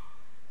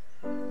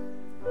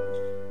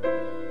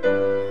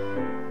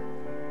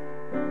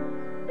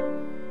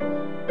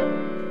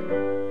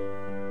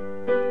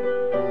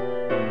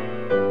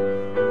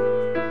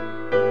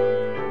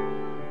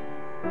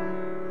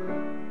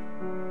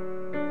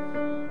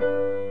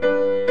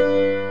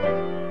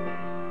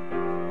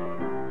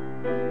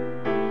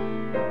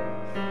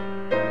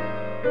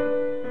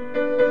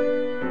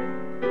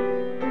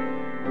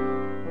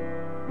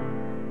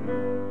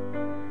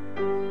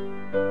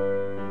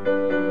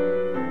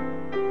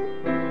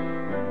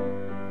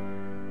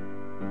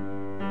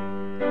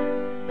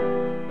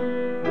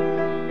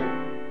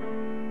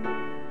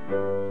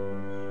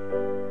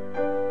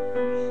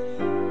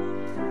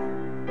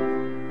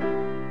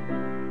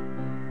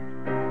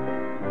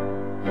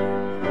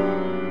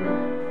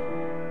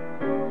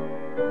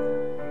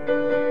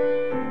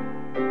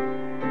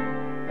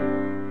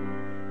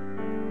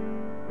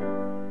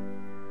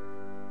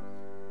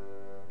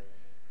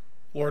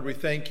 Lord, we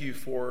thank you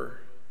for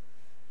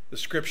the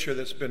scripture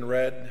that's been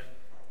read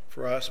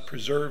for us,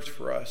 preserved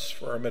for us,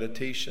 for our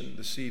meditation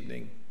this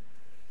evening.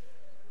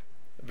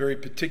 Very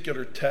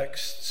particular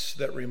texts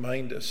that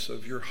remind us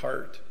of your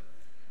heart,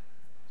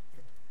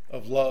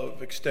 of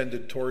love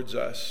extended towards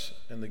us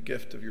and the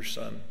gift of your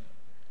Son.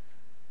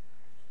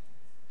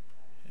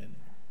 And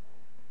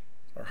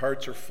our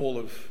hearts are full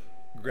of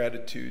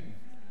gratitude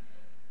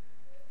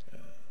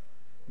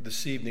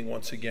this evening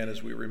once again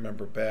as we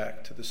remember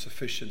back to the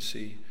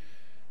sufficiency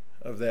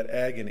of that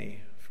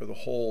agony for the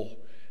whole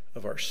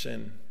of our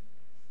sin.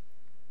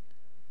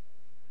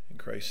 In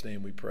Christ's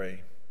name we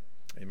pray.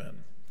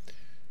 Amen.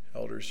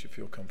 Elders, if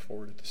you'll come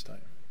forward at this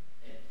time.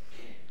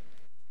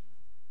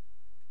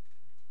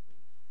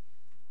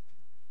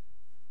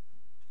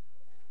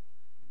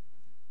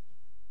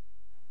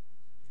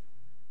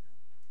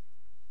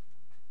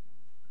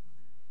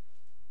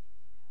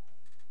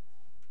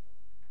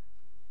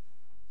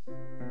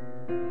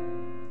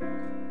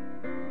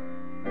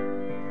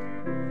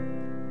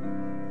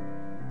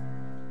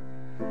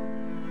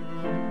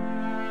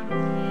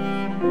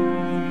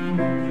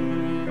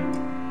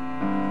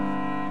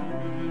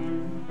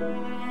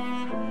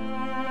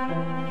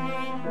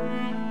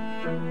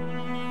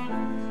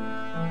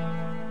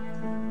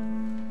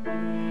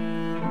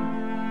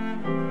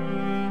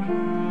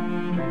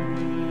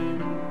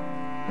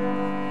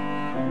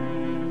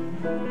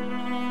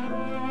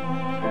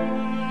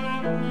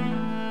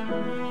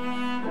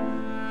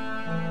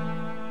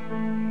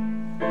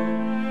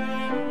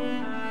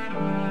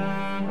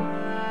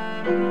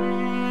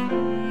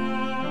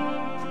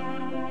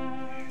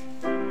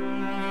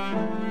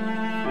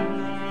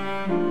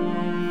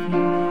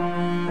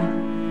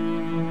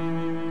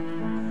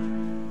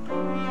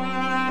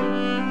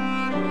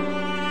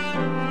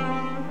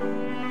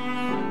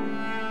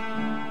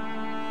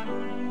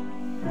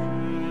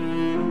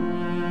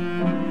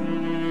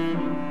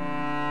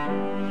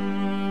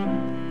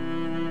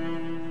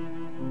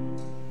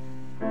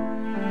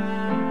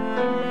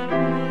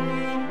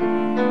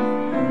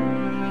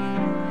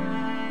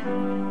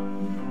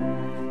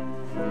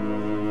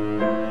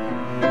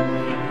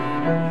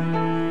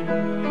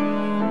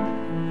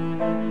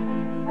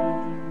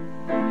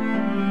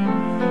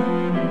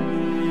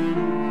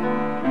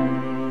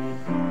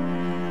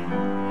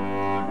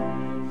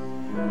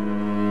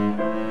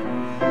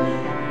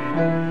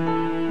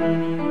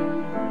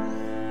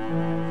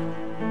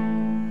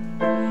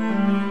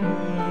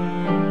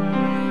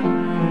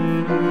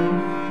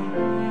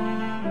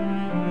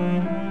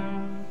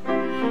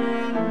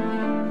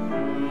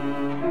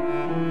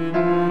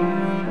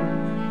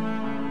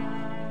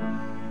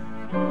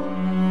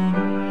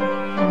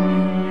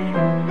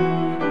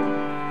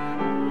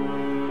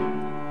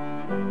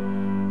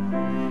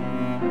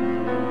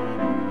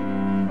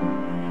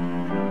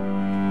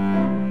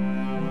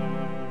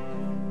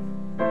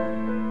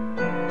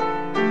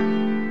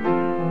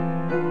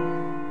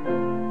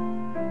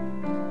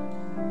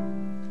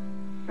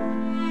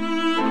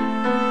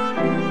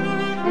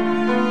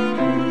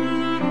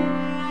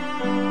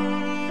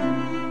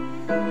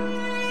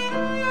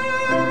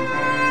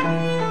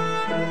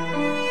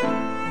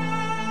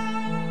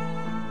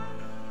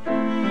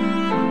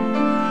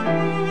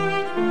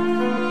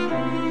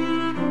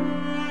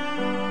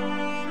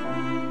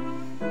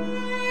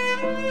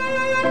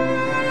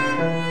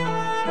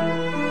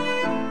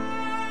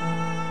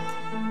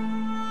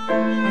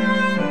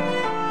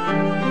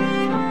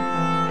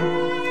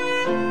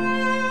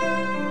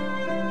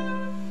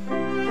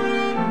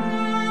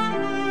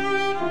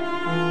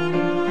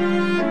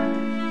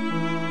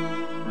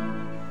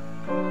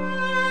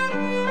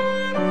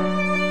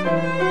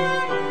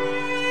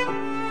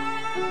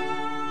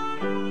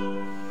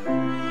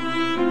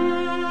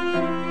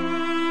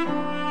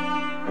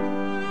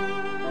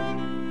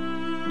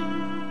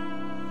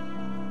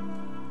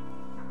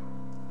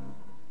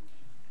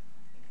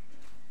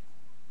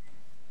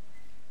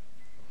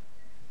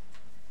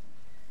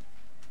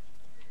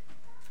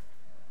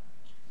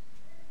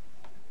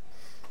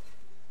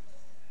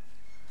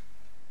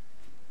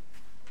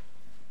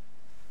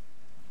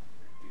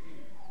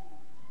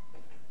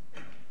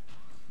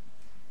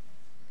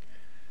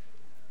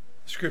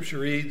 Scripture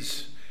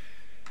reads,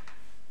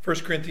 1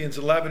 Corinthians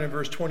 11 and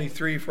verse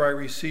 23, "For I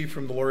received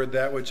from the Lord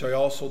that which I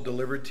also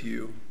delivered to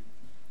you,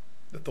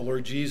 that the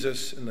Lord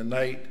Jesus, in the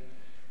night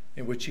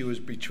in which he was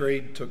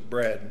betrayed, took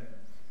bread.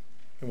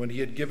 And when he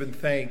had given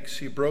thanks,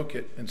 he broke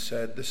it and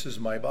said, 'This is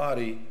my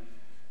body,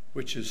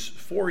 which is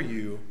for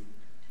you.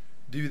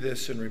 Do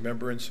this in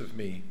remembrance of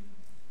me.'"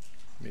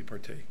 You may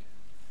partake.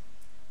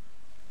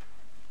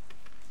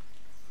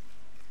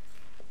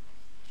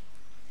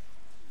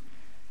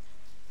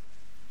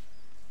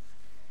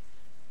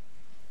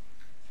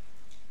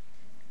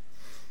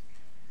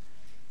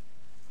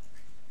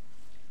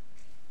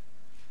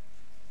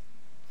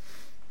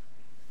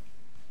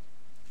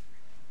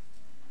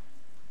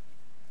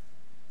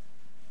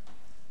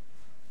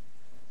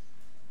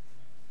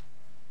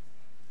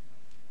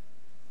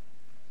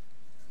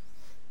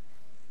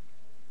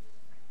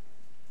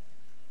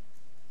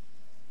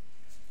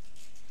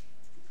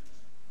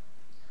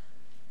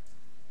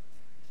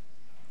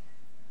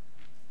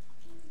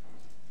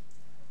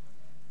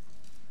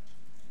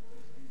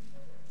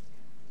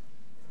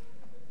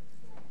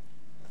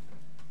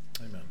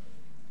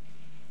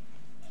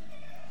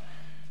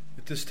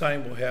 This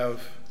time we'll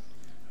have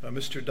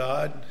Mr.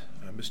 Dodd,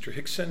 Mr.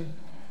 Hickson,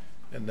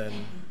 and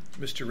then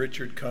Mr.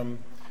 Richard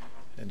come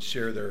and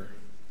share their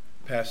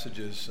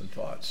passages and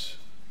thoughts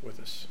with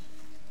us.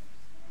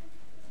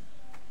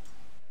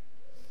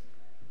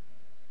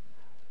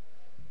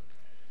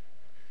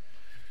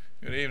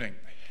 Good evening.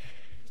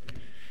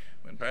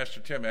 When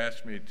Pastor Tim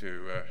asked me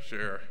to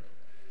share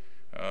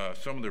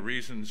some of the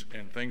reasons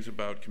and things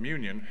about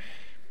communion,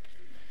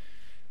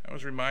 I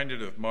was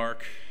reminded of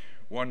Mark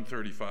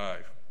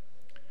 1:35.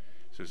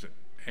 It says,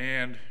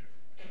 "And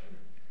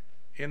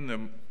in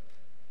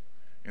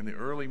the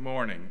early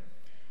morning,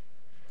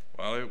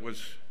 while it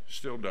was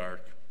still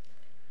dark,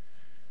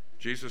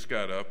 Jesus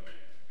got up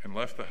and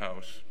left the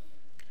house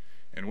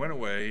and went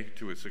away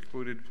to a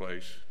secluded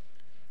place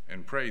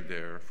and prayed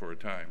there for a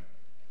time."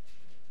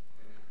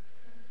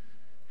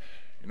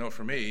 You know,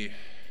 for me,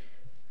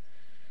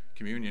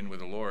 communion with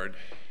the Lord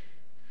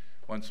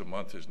once a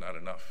month is not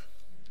enough.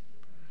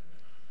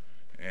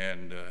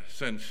 And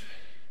since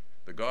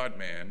the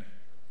God-man,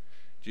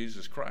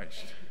 Jesus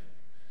Christ,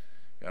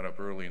 got up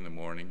early in the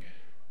morning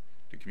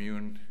to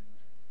commune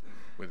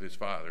with his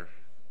Father,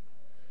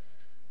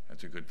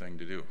 that's a good thing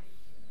to do.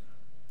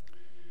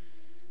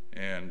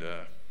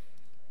 And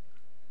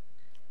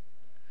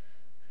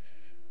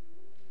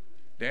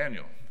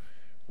Daniel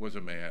was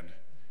a man,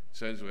 it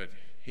says that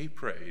he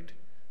prayed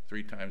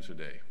 3 times a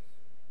day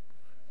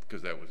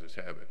because that was his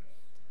habit.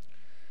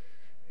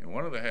 And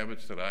one of the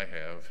habits that I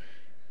have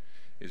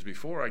is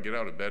before I get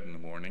out of bed in the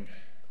morning,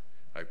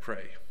 I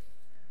pray.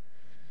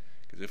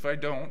 Because if I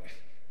don't,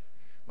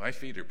 my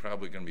feet are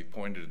probably going to be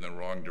pointed in the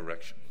wrong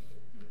direction.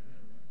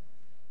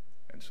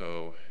 And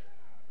so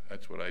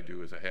that's what I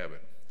do as a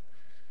habit.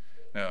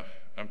 Now,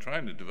 I'm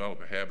trying to develop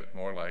a habit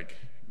more like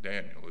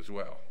Daniel as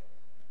well.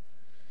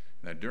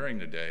 Now, during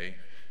the day,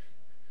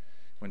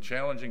 when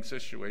challenging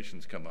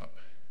situations come up,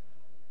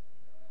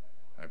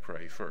 I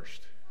pray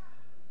first.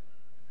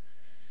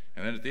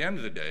 And then at the end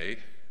of the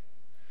day,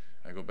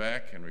 I go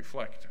back and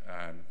reflect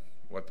on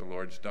what the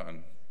Lord's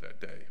done that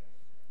day.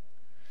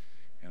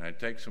 And I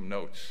take some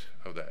notes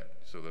of that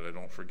so that I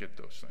don't forget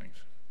those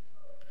things.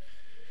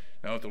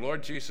 Now, if the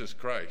Lord Jesus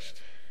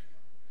Christ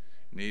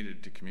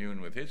needed to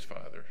commune with his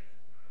Father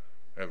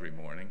every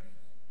morning,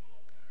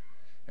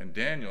 and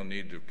Daniel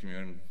needed to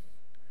commune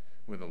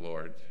with the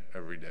Lord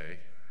every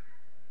day,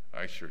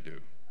 I sure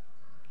do.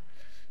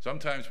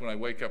 Sometimes when I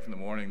wake up in the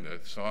morning,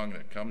 the song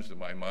that comes to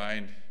my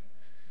mind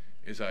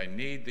is, "I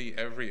need thee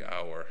every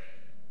hour,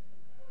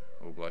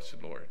 O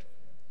blessed Lord."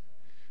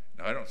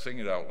 Now, I don't sing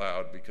it out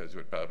loud because it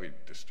would probably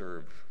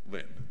disturb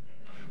Lynn.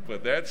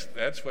 But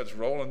that's what's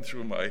rolling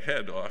through my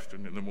head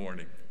often in the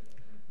morning.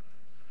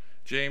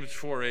 James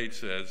 4:8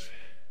 says,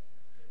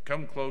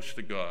 "Come close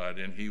to God,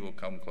 and he will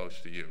come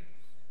close to you."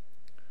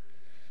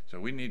 So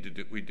we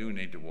do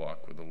need to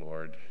walk with the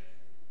Lord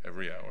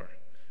every hour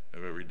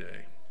of every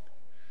day.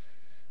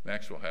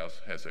 Maxwell House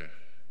has a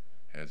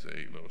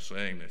little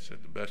saying that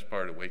said, "The best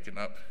part of waking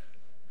up,"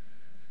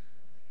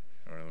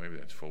 or maybe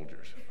that's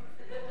Folgers.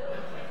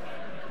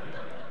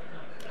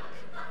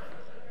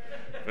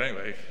 But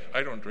anyway,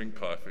 I don't drink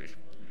coffee.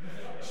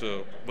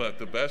 But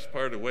the best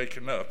part of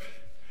waking up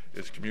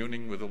is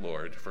communing with the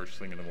Lord first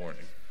thing in the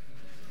morning.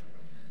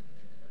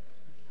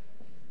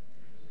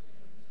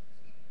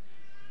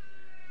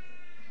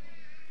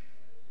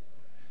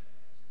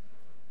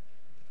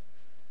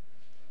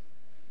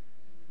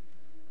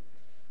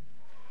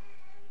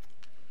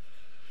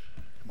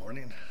 Good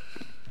morning.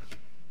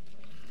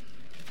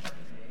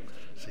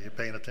 See you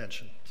paying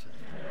attention.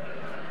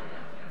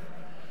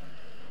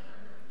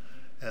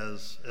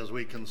 As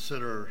we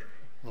consider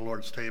the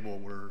Lord's table,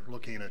 we're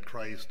looking at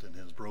Christ and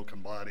his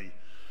broken body,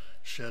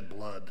 shed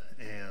blood,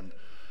 and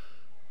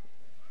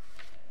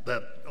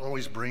that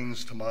always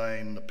brings to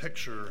mind the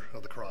picture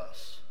of the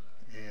cross.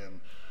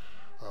 And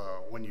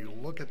when you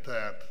look at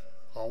that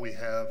All we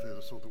have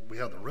is, we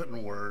have the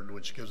written word,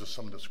 which gives us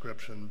some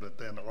description, but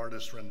then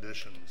artist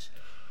renditions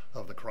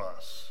of the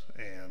cross.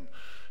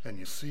 And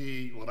you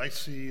see, what I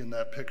see in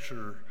that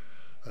picture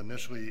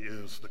initially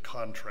is the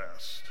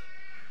contrast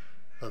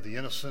of the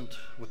innocent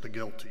with the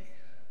guilty,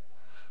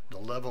 the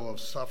level of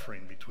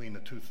suffering between the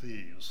two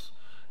thieves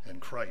and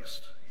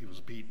Christ. He was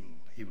beaten,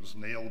 he was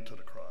nailed to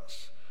the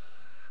cross.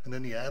 And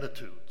then the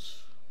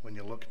attitudes, when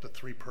you look at the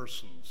three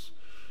persons,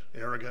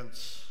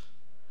 arrogance,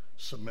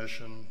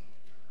 submission,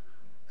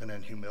 and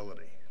then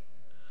humility.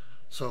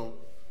 So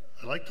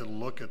I like to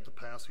look at the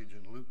passage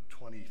in Luke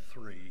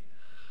 23,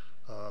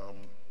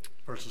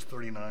 verses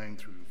 39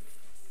 through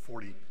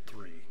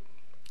 43.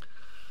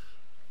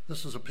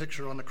 This is a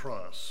picture on the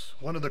cross.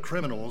 One of the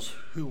criminals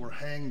who were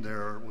hanged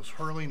there was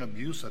hurling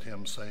abuse at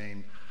him,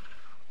 saying,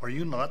 "Are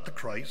you not the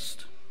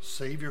Christ?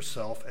 Save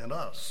yourself and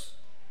us."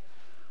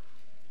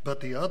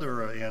 But the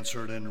other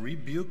answered and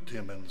rebuked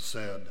him and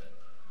said,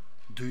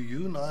 "Do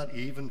you not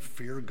even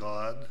fear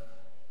God,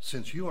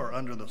 since you are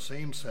under the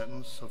same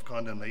sentence of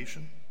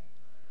condemnation?"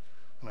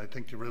 And I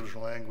think the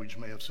original language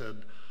may have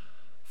said,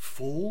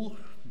 "Fool,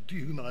 do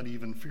you not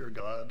even fear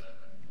God?"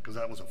 Because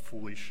that was a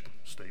foolish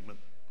statement.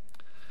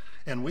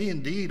 "And we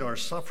indeed are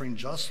suffering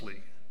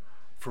justly,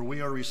 for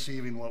we are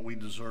receiving what we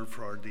deserve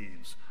for our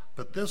deeds.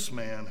 But this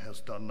man has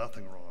done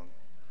nothing wrong."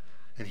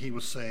 And he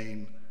was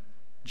saying,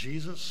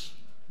 "Jesus,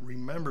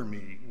 remember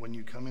me when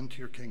you come into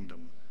your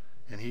kingdom."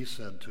 And he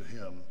said to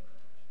him,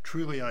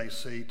 "Truly I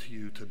say to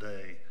you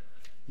today,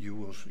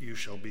 you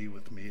shall be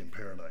with me in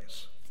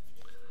paradise."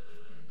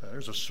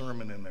 There's a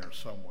sermon in there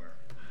somewhere.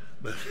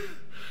 But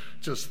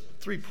just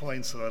 3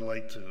 points that I'd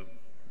like to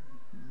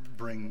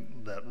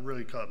bring that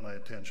really caught my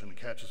attention,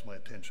 catches my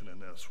attention in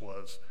this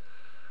was,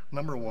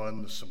 number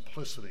one, the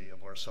simplicity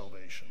of our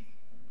salvation.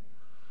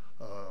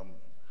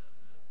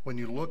 When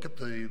you look at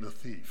the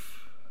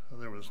thief,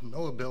 there was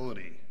no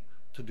ability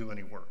to do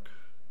any work.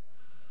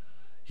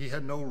 He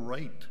had no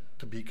right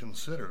to be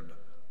considered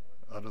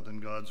other than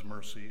God's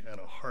mercy and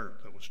a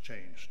heart that was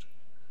changed.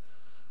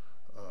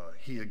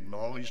 He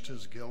acknowledged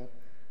his guilt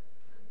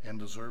and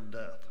deserved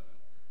death.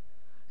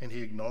 And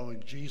he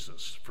acknowledged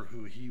Jesus for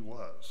who he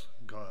was,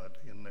 God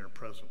in their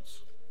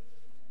presence.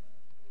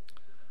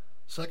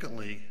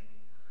 Secondly,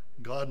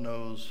 God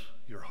knows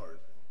your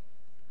heart.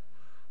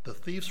 The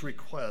thief's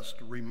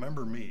request,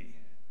 "Remember me,"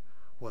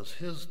 was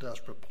his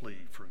desperate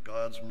plea for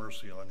God's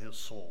mercy on his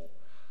soul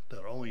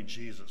that only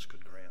Jesus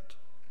could grant.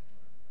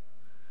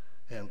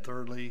 And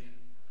thirdly,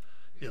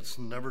 it's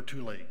never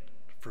too late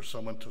for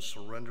someone to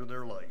surrender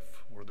their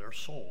life, or their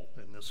soul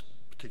in this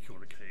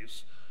particular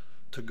case,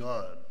 to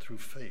God through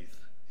faith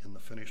in the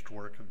finished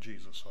work of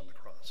Jesus on the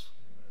cross.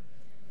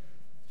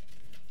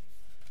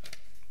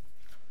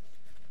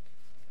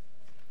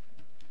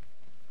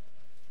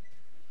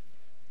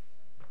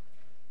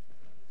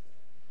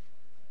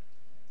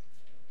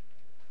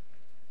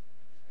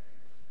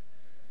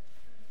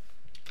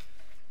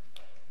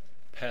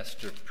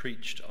 Pastor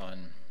preached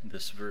on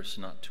this verse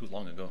not too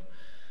long ago.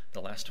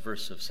 The last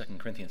verse of 2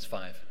 Corinthians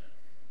 5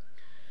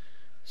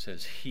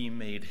 says, "He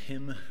made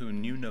him who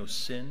knew no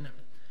sin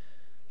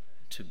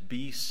to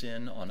be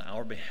sin on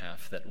our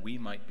behalf, that we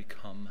might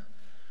become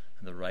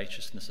the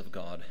righteousness of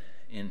God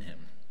in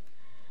him."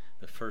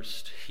 The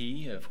first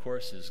 "he," of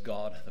course, is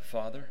God the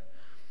Father.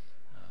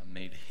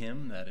 Made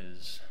him, that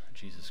is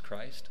Jesus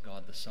Christ,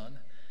 God the Son.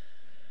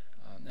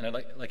 And I'd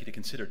like you to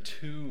consider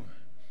two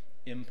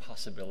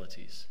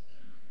impossibilities.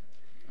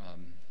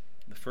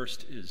 The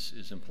first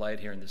is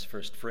implied here in this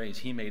first phrase.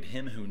 He made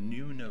him who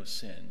knew no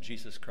sin.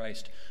 Jesus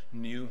Christ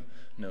knew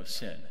no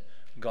sin.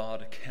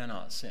 God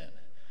cannot sin.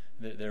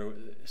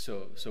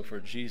 So for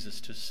Jesus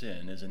to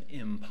sin is an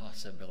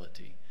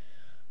impossibility,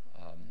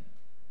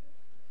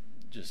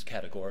 just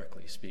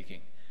categorically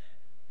speaking.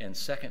 And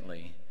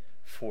secondly,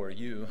 for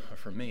you or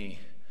for me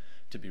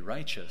to be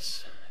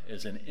righteous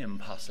is an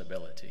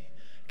impossibility,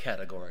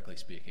 categorically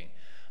speaking.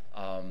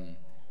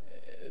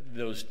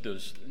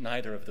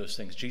 Neither of those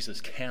things.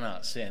 Jesus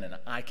cannot sin, and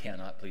I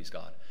cannot please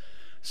God.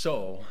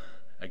 So,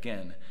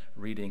 again,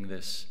 reading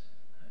this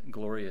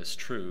glorious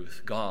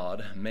truth,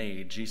 God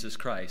made Jesus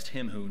Christ,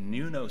 him who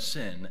knew no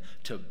sin,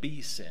 to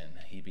be sin.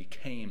 He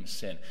became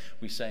sin.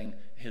 We sang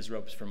His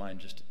Robes for Mine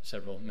just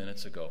several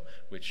minutes ago,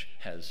 which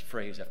has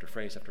phrase after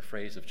phrase after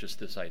phrase of just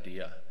this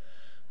idea,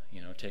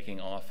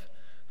 taking off,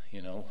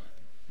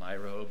 my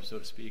robe, so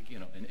to speak,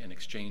 and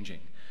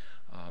exchanging.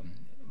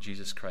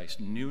 Jesus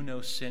Christ knew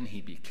no sin. He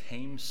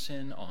became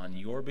sin on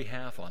your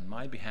behalf, on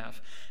my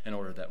behalf, in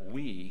order that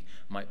we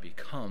might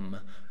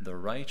become the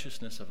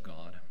righteousness of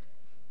God.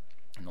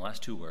 And the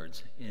last two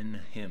words,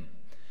 in him.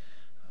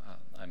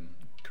 I'm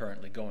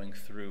currently going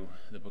through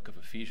the book of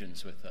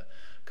Ephesians with a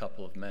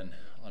couple of men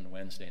on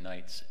Wednesday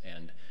nights,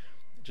 and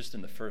just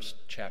in the first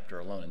chapter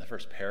alone, in the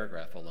first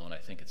paragraph alone, I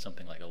think it's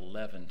something like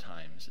 11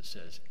 times it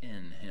says,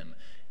 in him,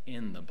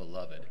 in the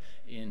beloved,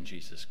 in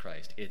Jesus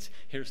Christ.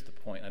 Here's the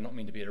point. I don't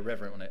mean to be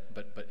irreverent,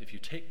 but if you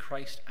take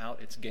Christ out,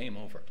 it's game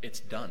over. It's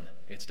done.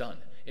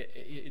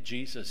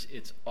 Jesus,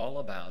 it's all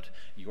about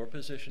your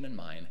position and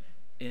mine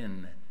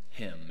in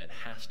him. It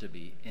has to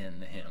be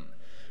in him.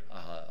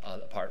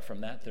 Apart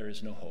from that, there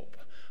is no hope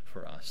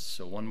for us.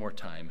 So one more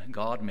time,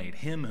 God made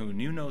him who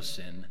knew no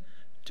sin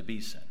to be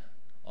sin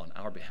on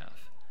our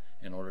behalf,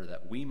 in order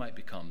that we might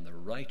become the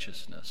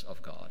righteousness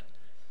of God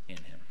in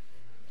him.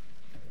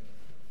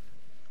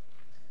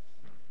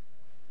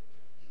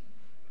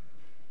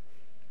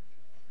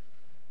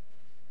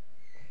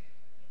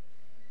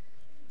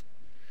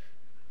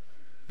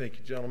 Thank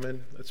you,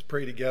 gentlemen. Let's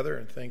pray together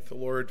and thank the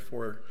Lord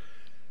for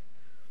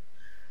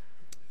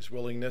his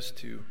willingness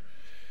to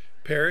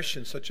perish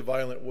in such a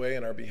violent way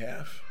on our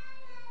behalf.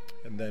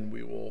 And then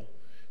we will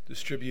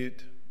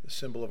distribute the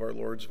symbol of our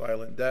Lord's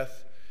violent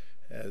death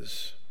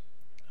as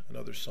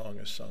another song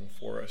is sung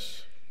for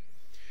us.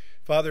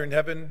 Father in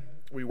heaven,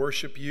 we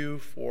worship you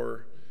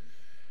for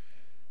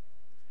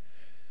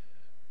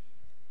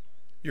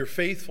your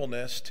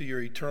faithfulness to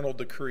your eternal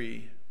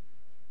decree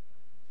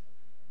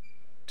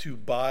to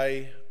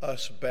buy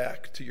us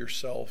back to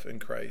yourself in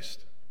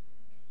Christ.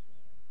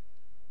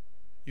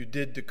 You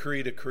did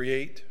decree to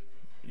create.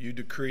 You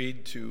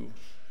decreed to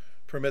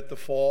permit the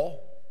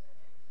fall.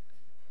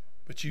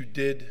 But you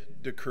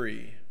did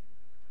decree.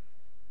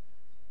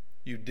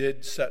 You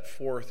did set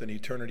forth in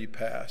eternity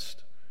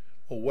past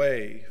a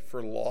way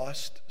for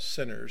lost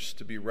sinners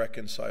to be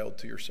reconciled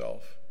to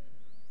yourself.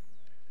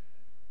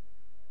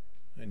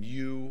 And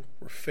you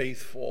were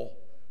faithful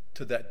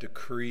to that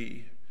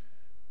decree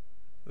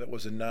that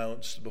was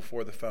announced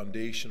before the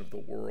foundation of the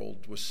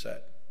world was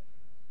set.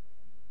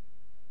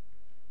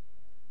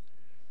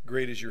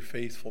 Great is your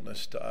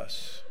faithfulness to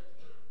us.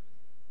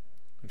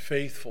 And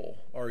faithful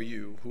are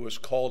you who has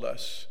called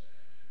us,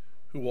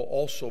 who will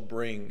also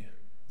bring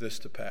this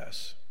to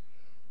pass.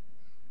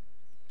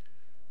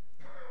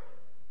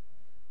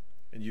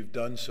 And you've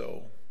done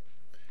so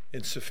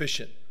in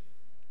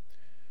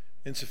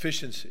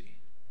insufficiency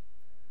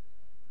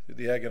through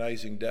the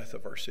agonizing death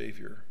of our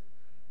Savior.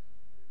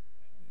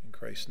 In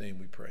Christ's name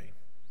we pray.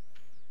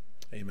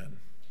 Amen.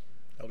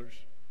 Elders.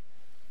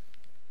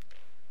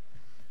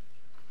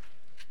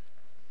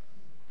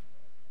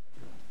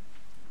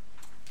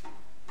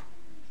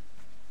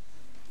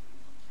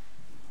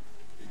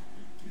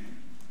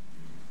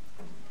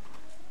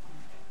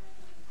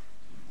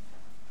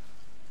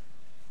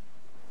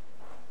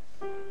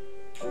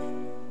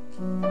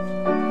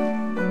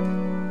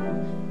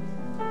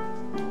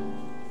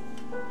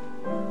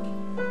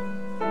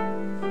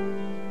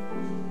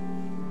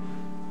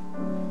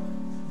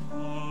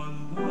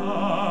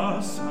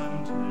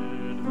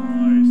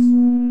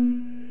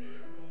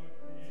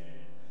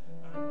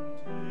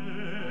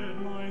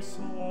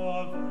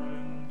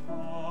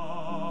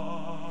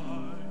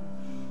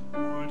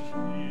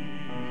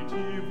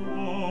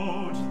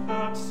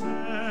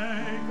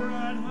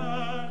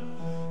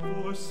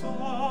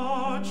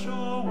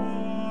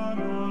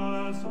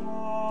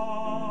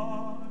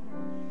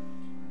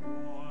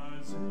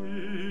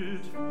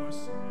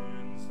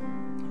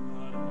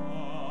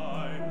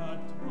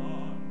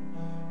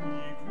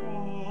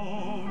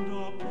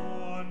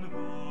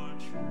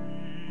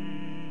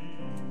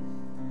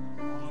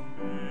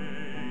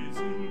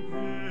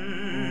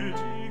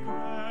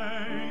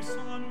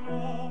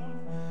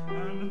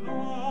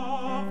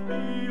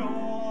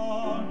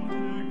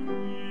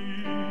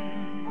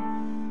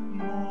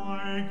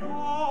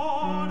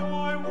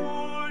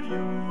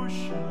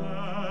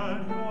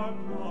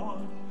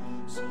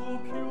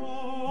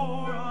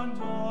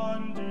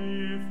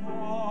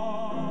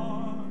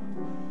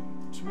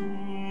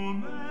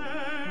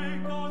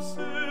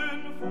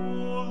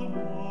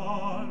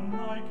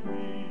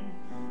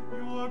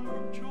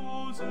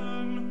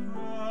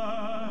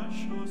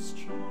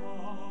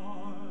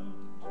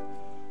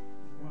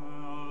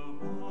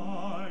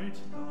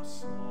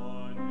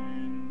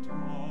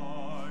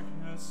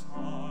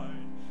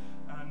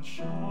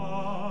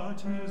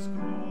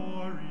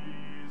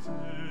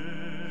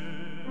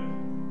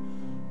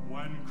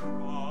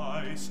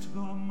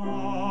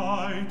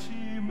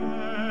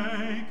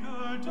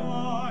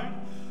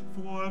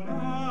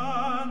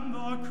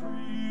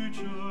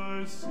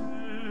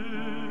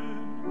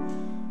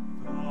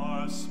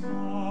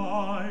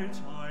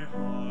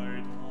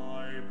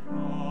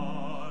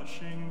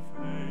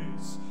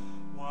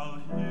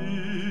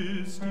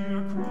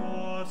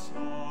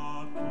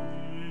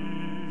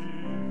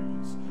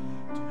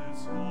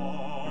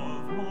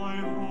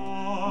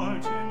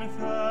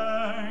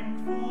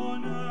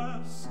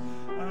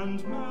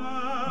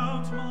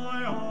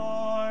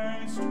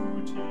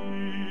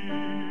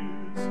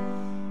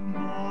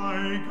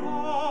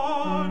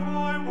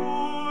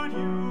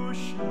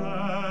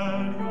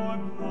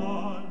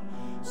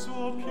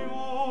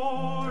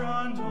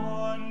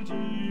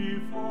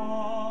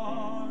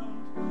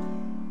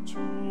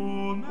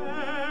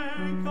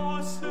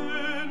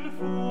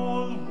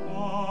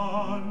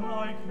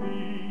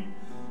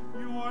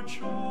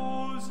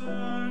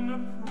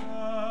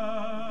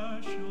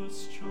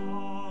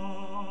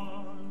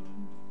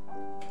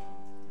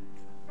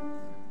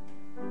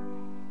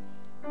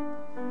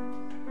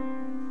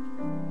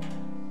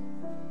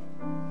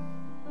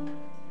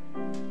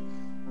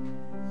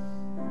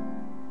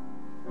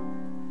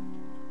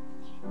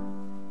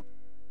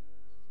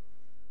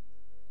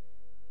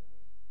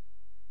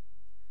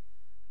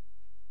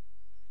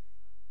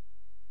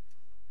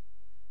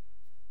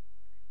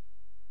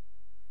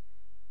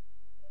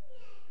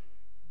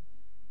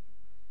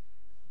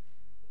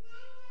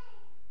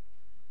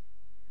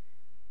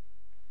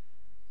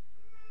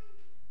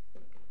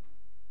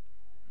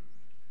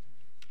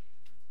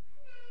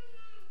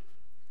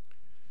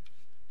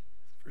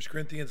 1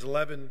 Corinthians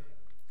 11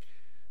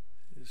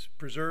 is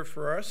preserved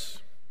for us.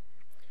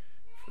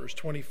 Verse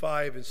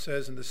 25, it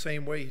says, "In the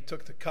same way he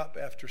took the cup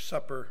after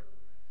supper,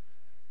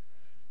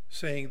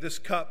 saying, 'This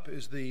cup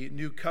is the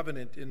new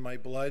covenant in my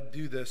blood.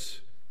 Do this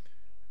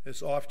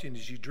as often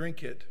as you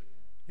drink it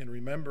in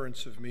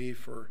remembrance of me.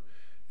 For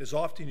as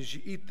often as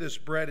you eat this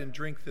bread and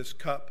drink this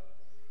cup,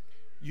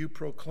 you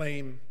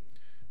proclaim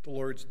the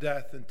Lord's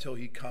death until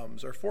he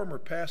comes.'" Our former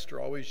pastor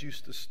always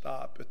used to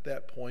stop at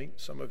that point,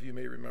 some of you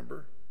may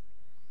remember,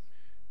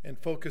 and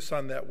focus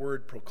on that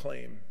word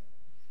proclaim.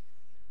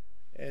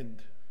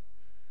 And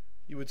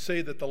you would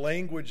say that the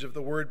language of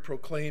the word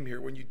proclaim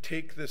here, when you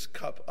take this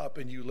cup up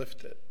and you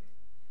lift it,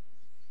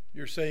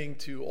 you're saying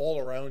to all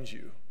around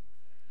you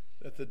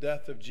that the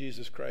death of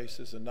Jesus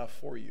Christ is enough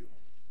for you.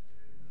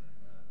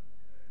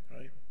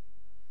 Right?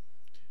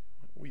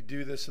 We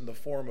do this in the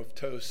form of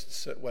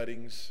toasts at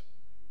weddings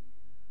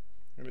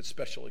and at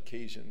special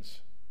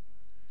occasions.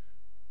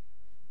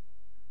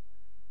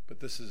 But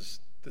this is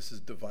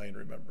divine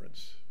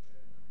remembrance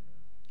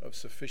of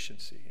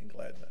sufficiency and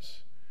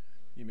gladness.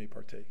 You may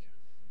partake.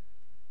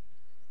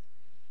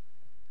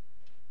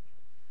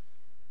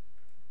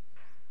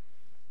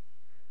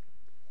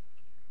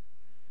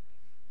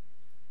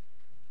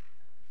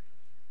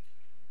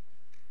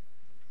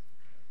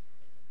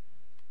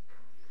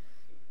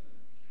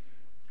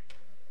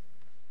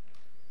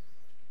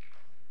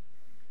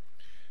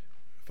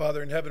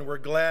 Father in heaven, we're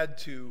glad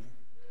to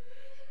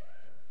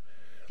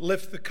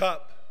lift the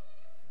cup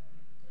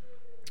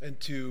and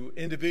to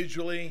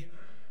individually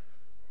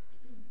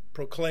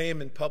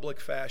proclaim in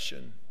public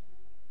fashion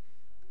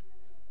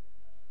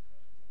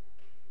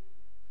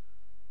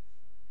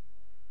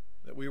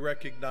that we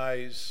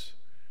recognize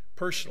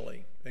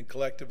personally and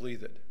collectively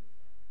that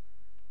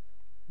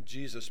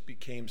Jesus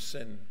became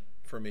sin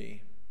for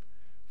me,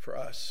 for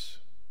us,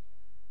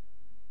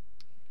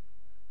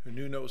 who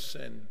knew no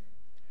sin,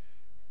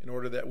 in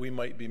order that we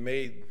might be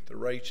made the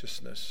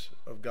righteousness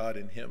of God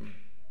in him.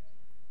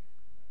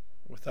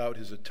 Without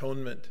his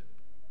atonement,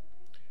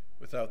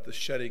 without the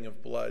shedding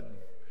of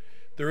blood,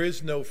 there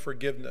is no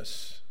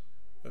forgiveness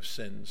of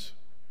sins.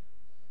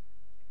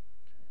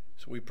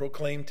 So we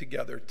proclaim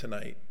together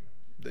tonight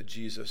that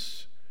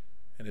Jesus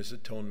and his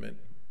atonement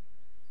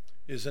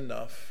is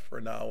enough for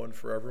now and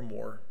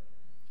forevermore.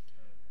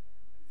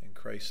 In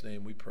Christ's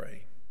name we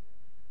pray.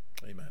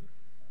 Amen.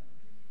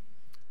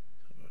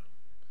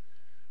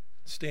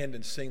 Stand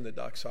and sing the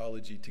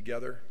doxology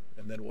together,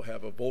 and then we'll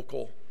have a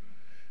vocal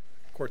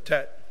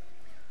quartet.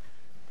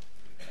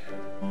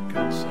 Come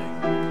and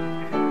sing.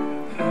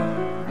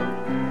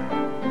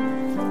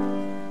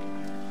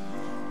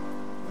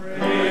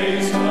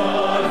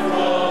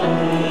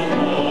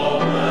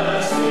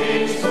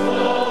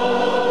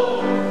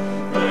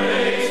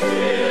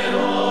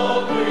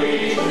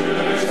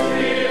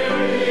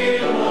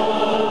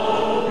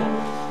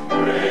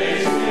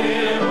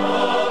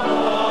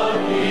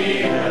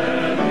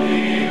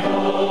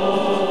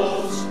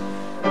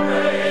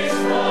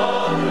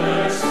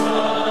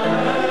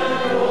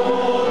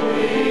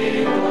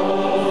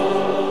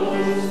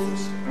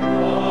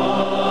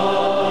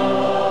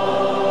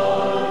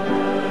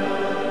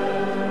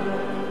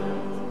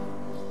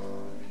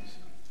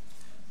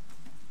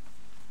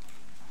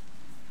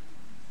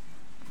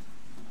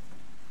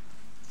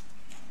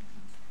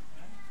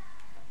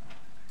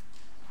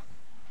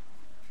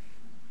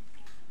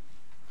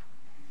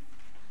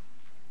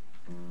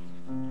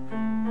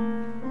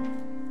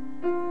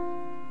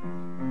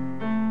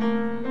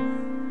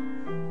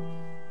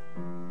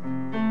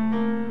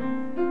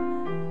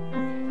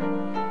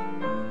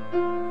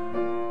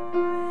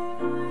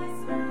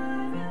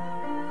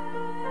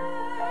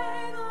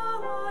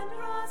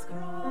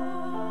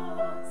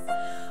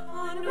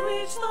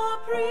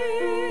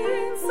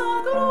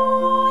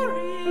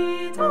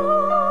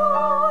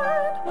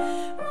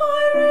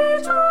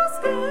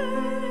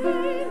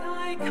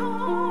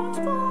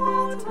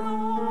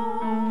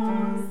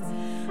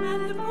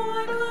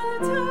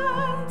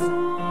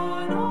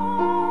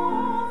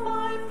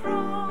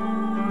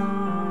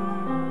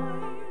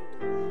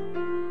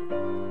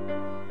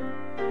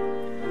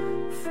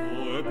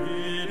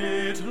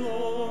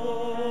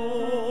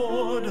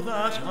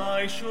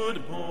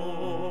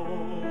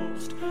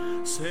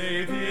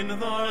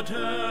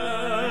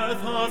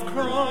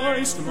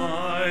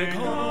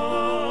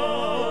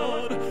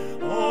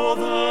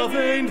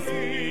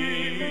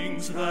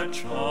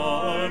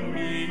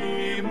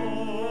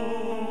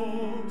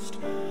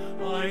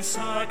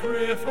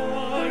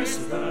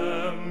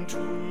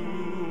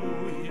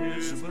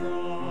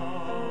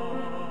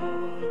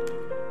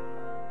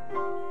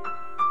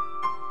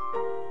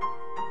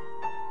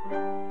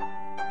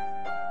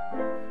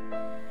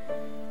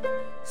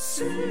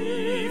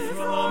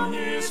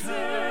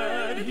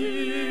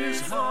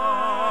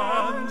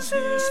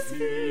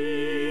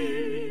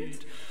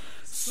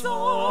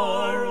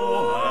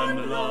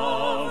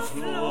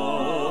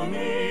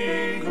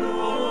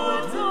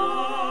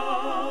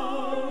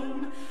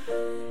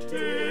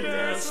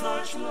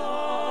 Such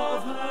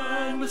love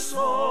and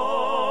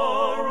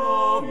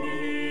sorrow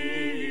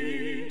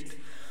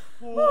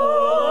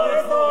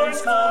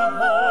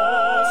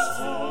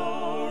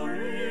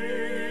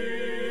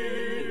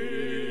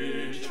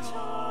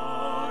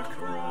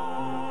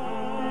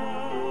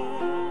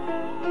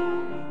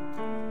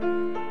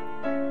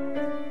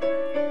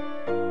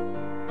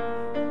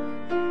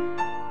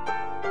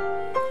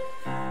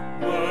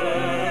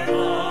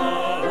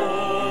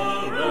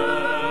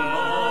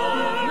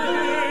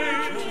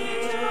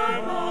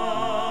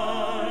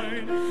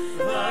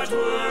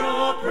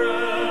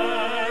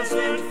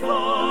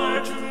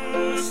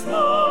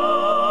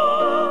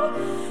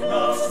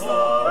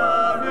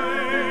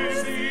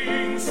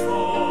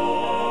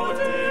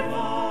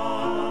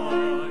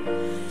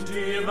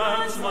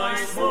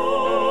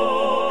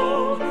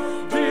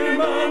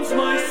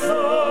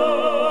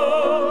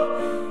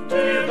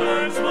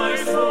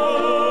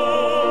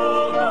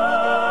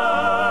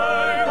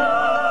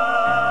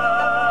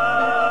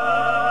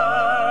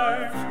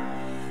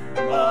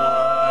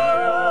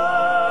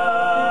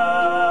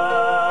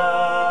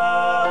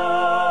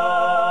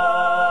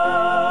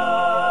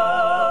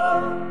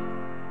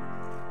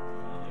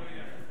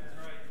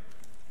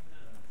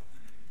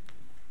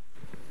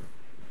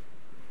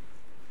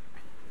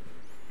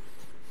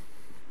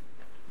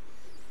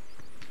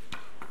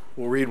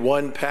read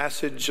one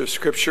passage of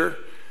Scripture,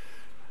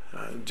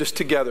 just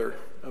together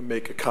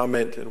make a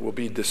comment, and we'll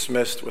be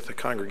dismissed with a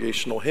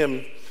congregational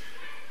hymn.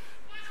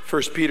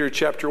 1 Peter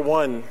chapter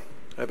 1.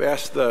 I've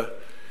asked the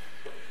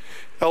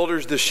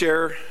elders to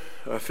share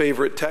a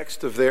favorite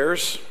text of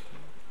theirs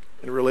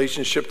in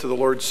relationship to the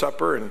Lord's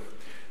Supper, and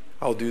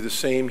I'll do the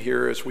same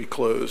here as we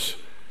close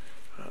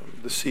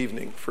this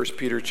evening. 1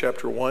 Peter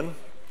chapter 1,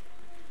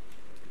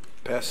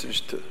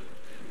 passage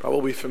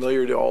probably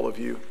familiar to all of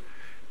you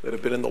that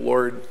have been in the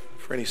Lord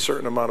for any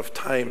certain amount of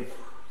time.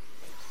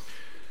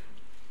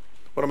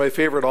 One of my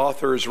favorite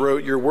authors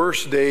wrote, "Your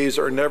worst days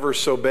are never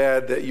so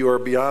bad that you are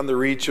beyond the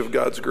reach of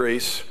God's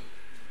grace,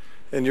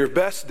 and your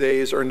best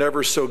days are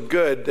never so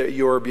good that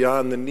you are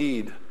beyond the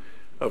need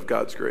of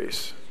God's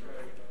grace."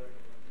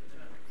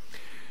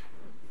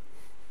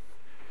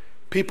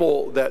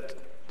 People that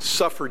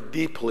suffer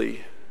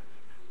deeply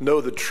know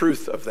the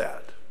truth of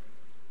that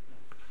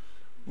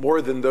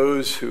more than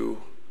those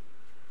who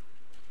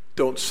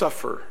don't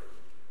suffer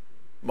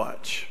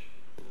much.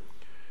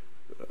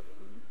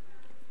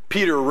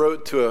 Peter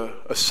wrote to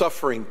a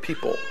suffering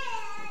people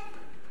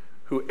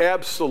who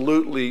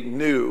absolutely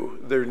knew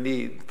their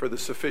need for the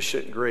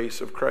sufficient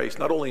grace of Christ,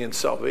 not only in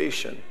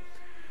salvation,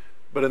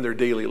 but in their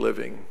daily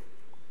living.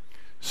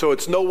 So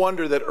it's no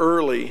wonder that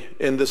early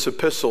in this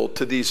epistle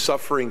to these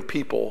suffering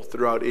people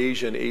throughout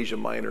Asia and Asia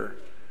Minor,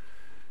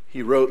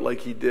 he wrote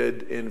like he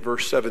did in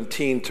verse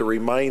 17 to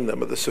remind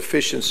them of the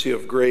sufficiency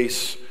of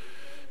grace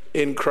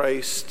in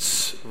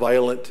Christ's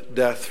violent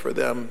death for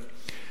them.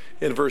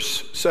 In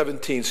verse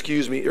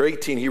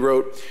 18, he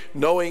wrote,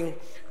 "Knowing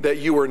that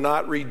you were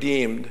not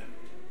redeemed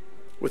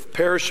with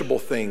perishable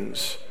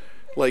things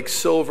like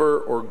silver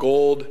or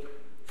gold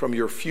from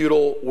your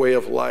futile way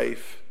of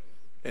life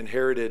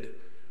inherited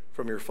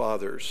from your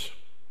fathers,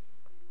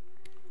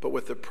 but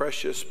with the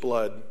precious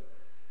blood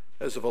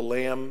as of a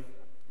lamb,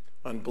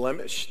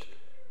 unblemished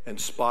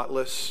and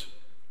spotless,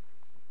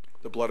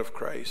 the blood of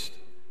Christ.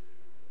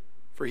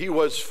 For he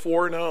was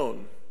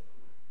foreknown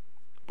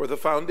for the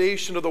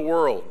foundation of the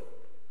world,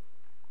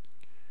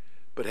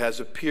 but has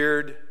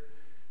appeared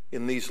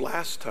in these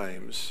last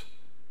times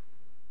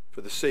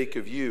for the sake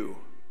of you,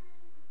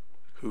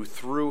 who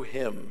through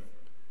him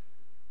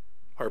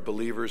are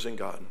believers in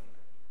God,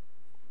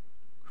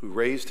 who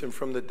raised him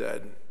from the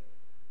dead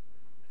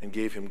and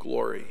gave him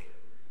glory,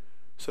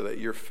 so that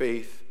your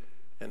faith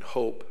and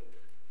hope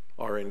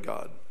are in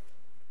God.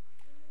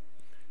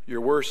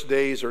 Your worst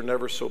days are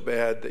never so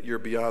bad that you're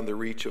beyond the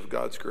reach of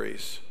God's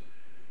grace.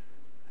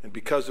 And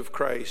because of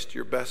Christ,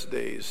 your best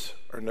days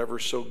are never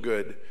so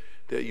good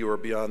that you are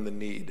beyond the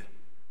need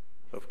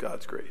of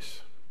God's grace."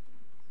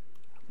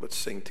 Let's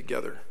sing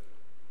together.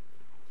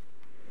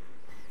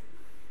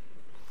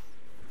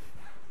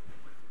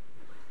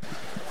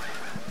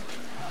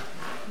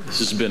 This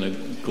has been a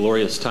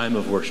glorious time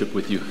of worship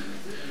with you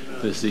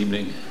this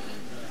evening.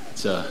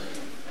 It's a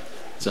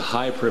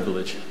high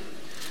privilege.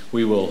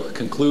 We will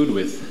conclude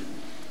with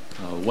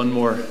one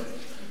more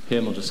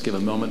hymn. I'll just give a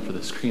moment for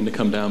the screen to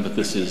come down, but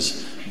this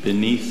is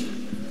Beneath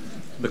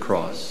the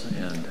Cross.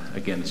 And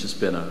again, it's just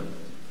been a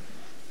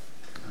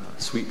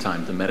sweet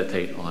time to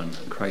meditate on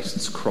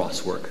Christ's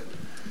cross work.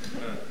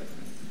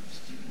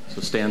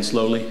 So stand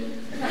slowly,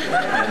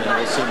 and then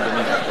we'll sing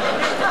Beneath the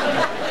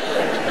Cross.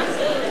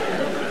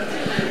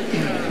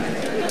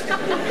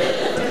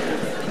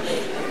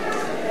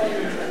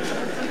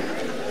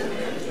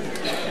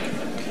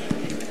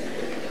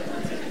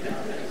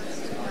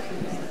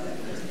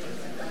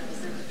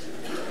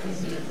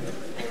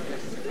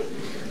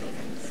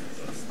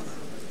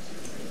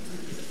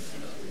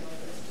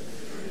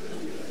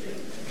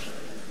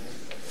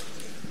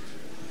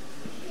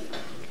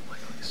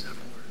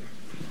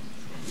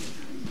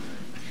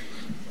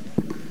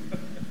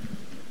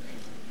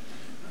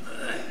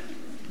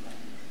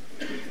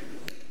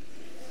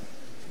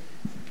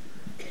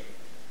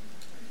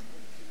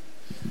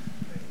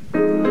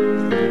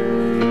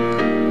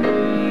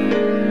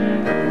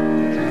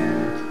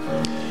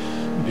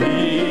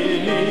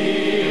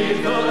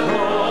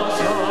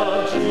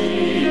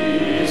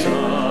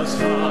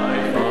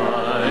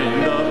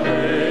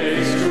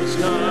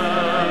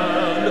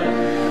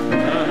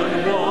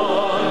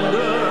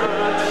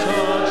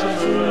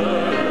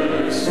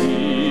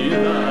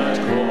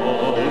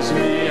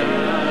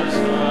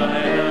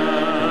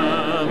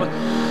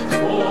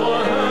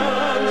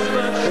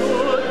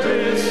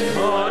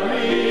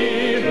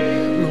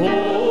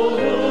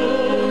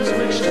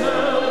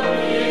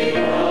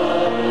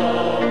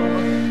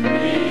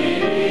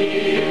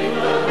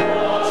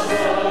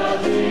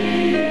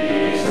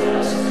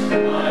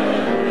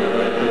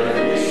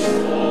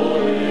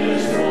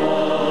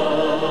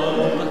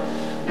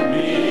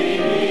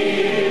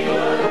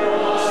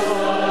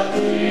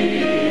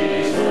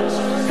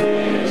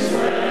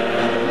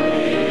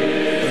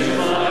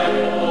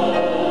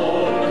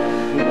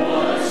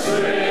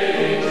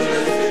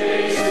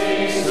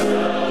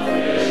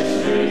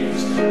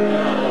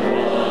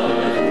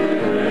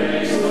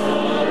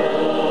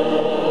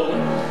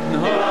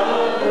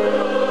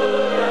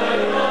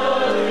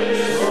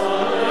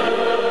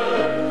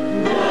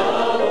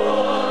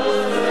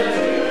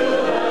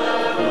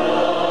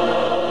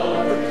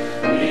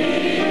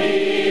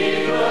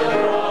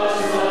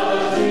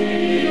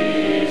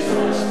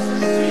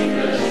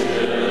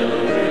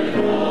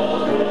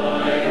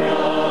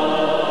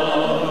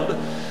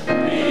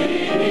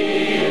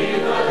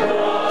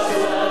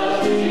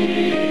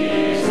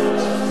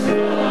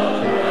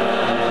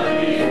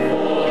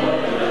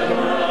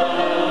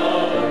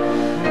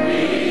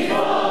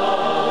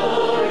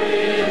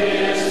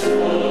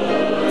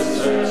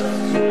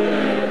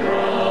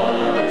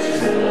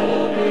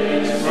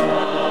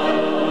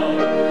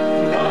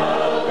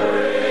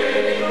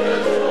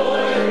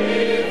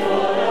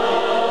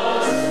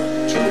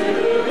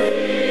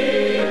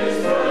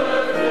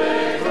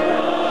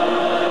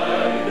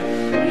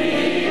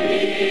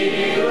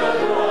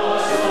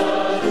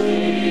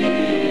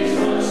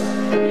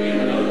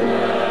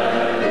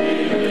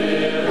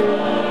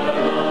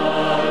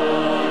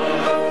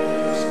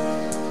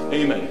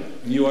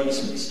 You are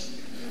dismissed.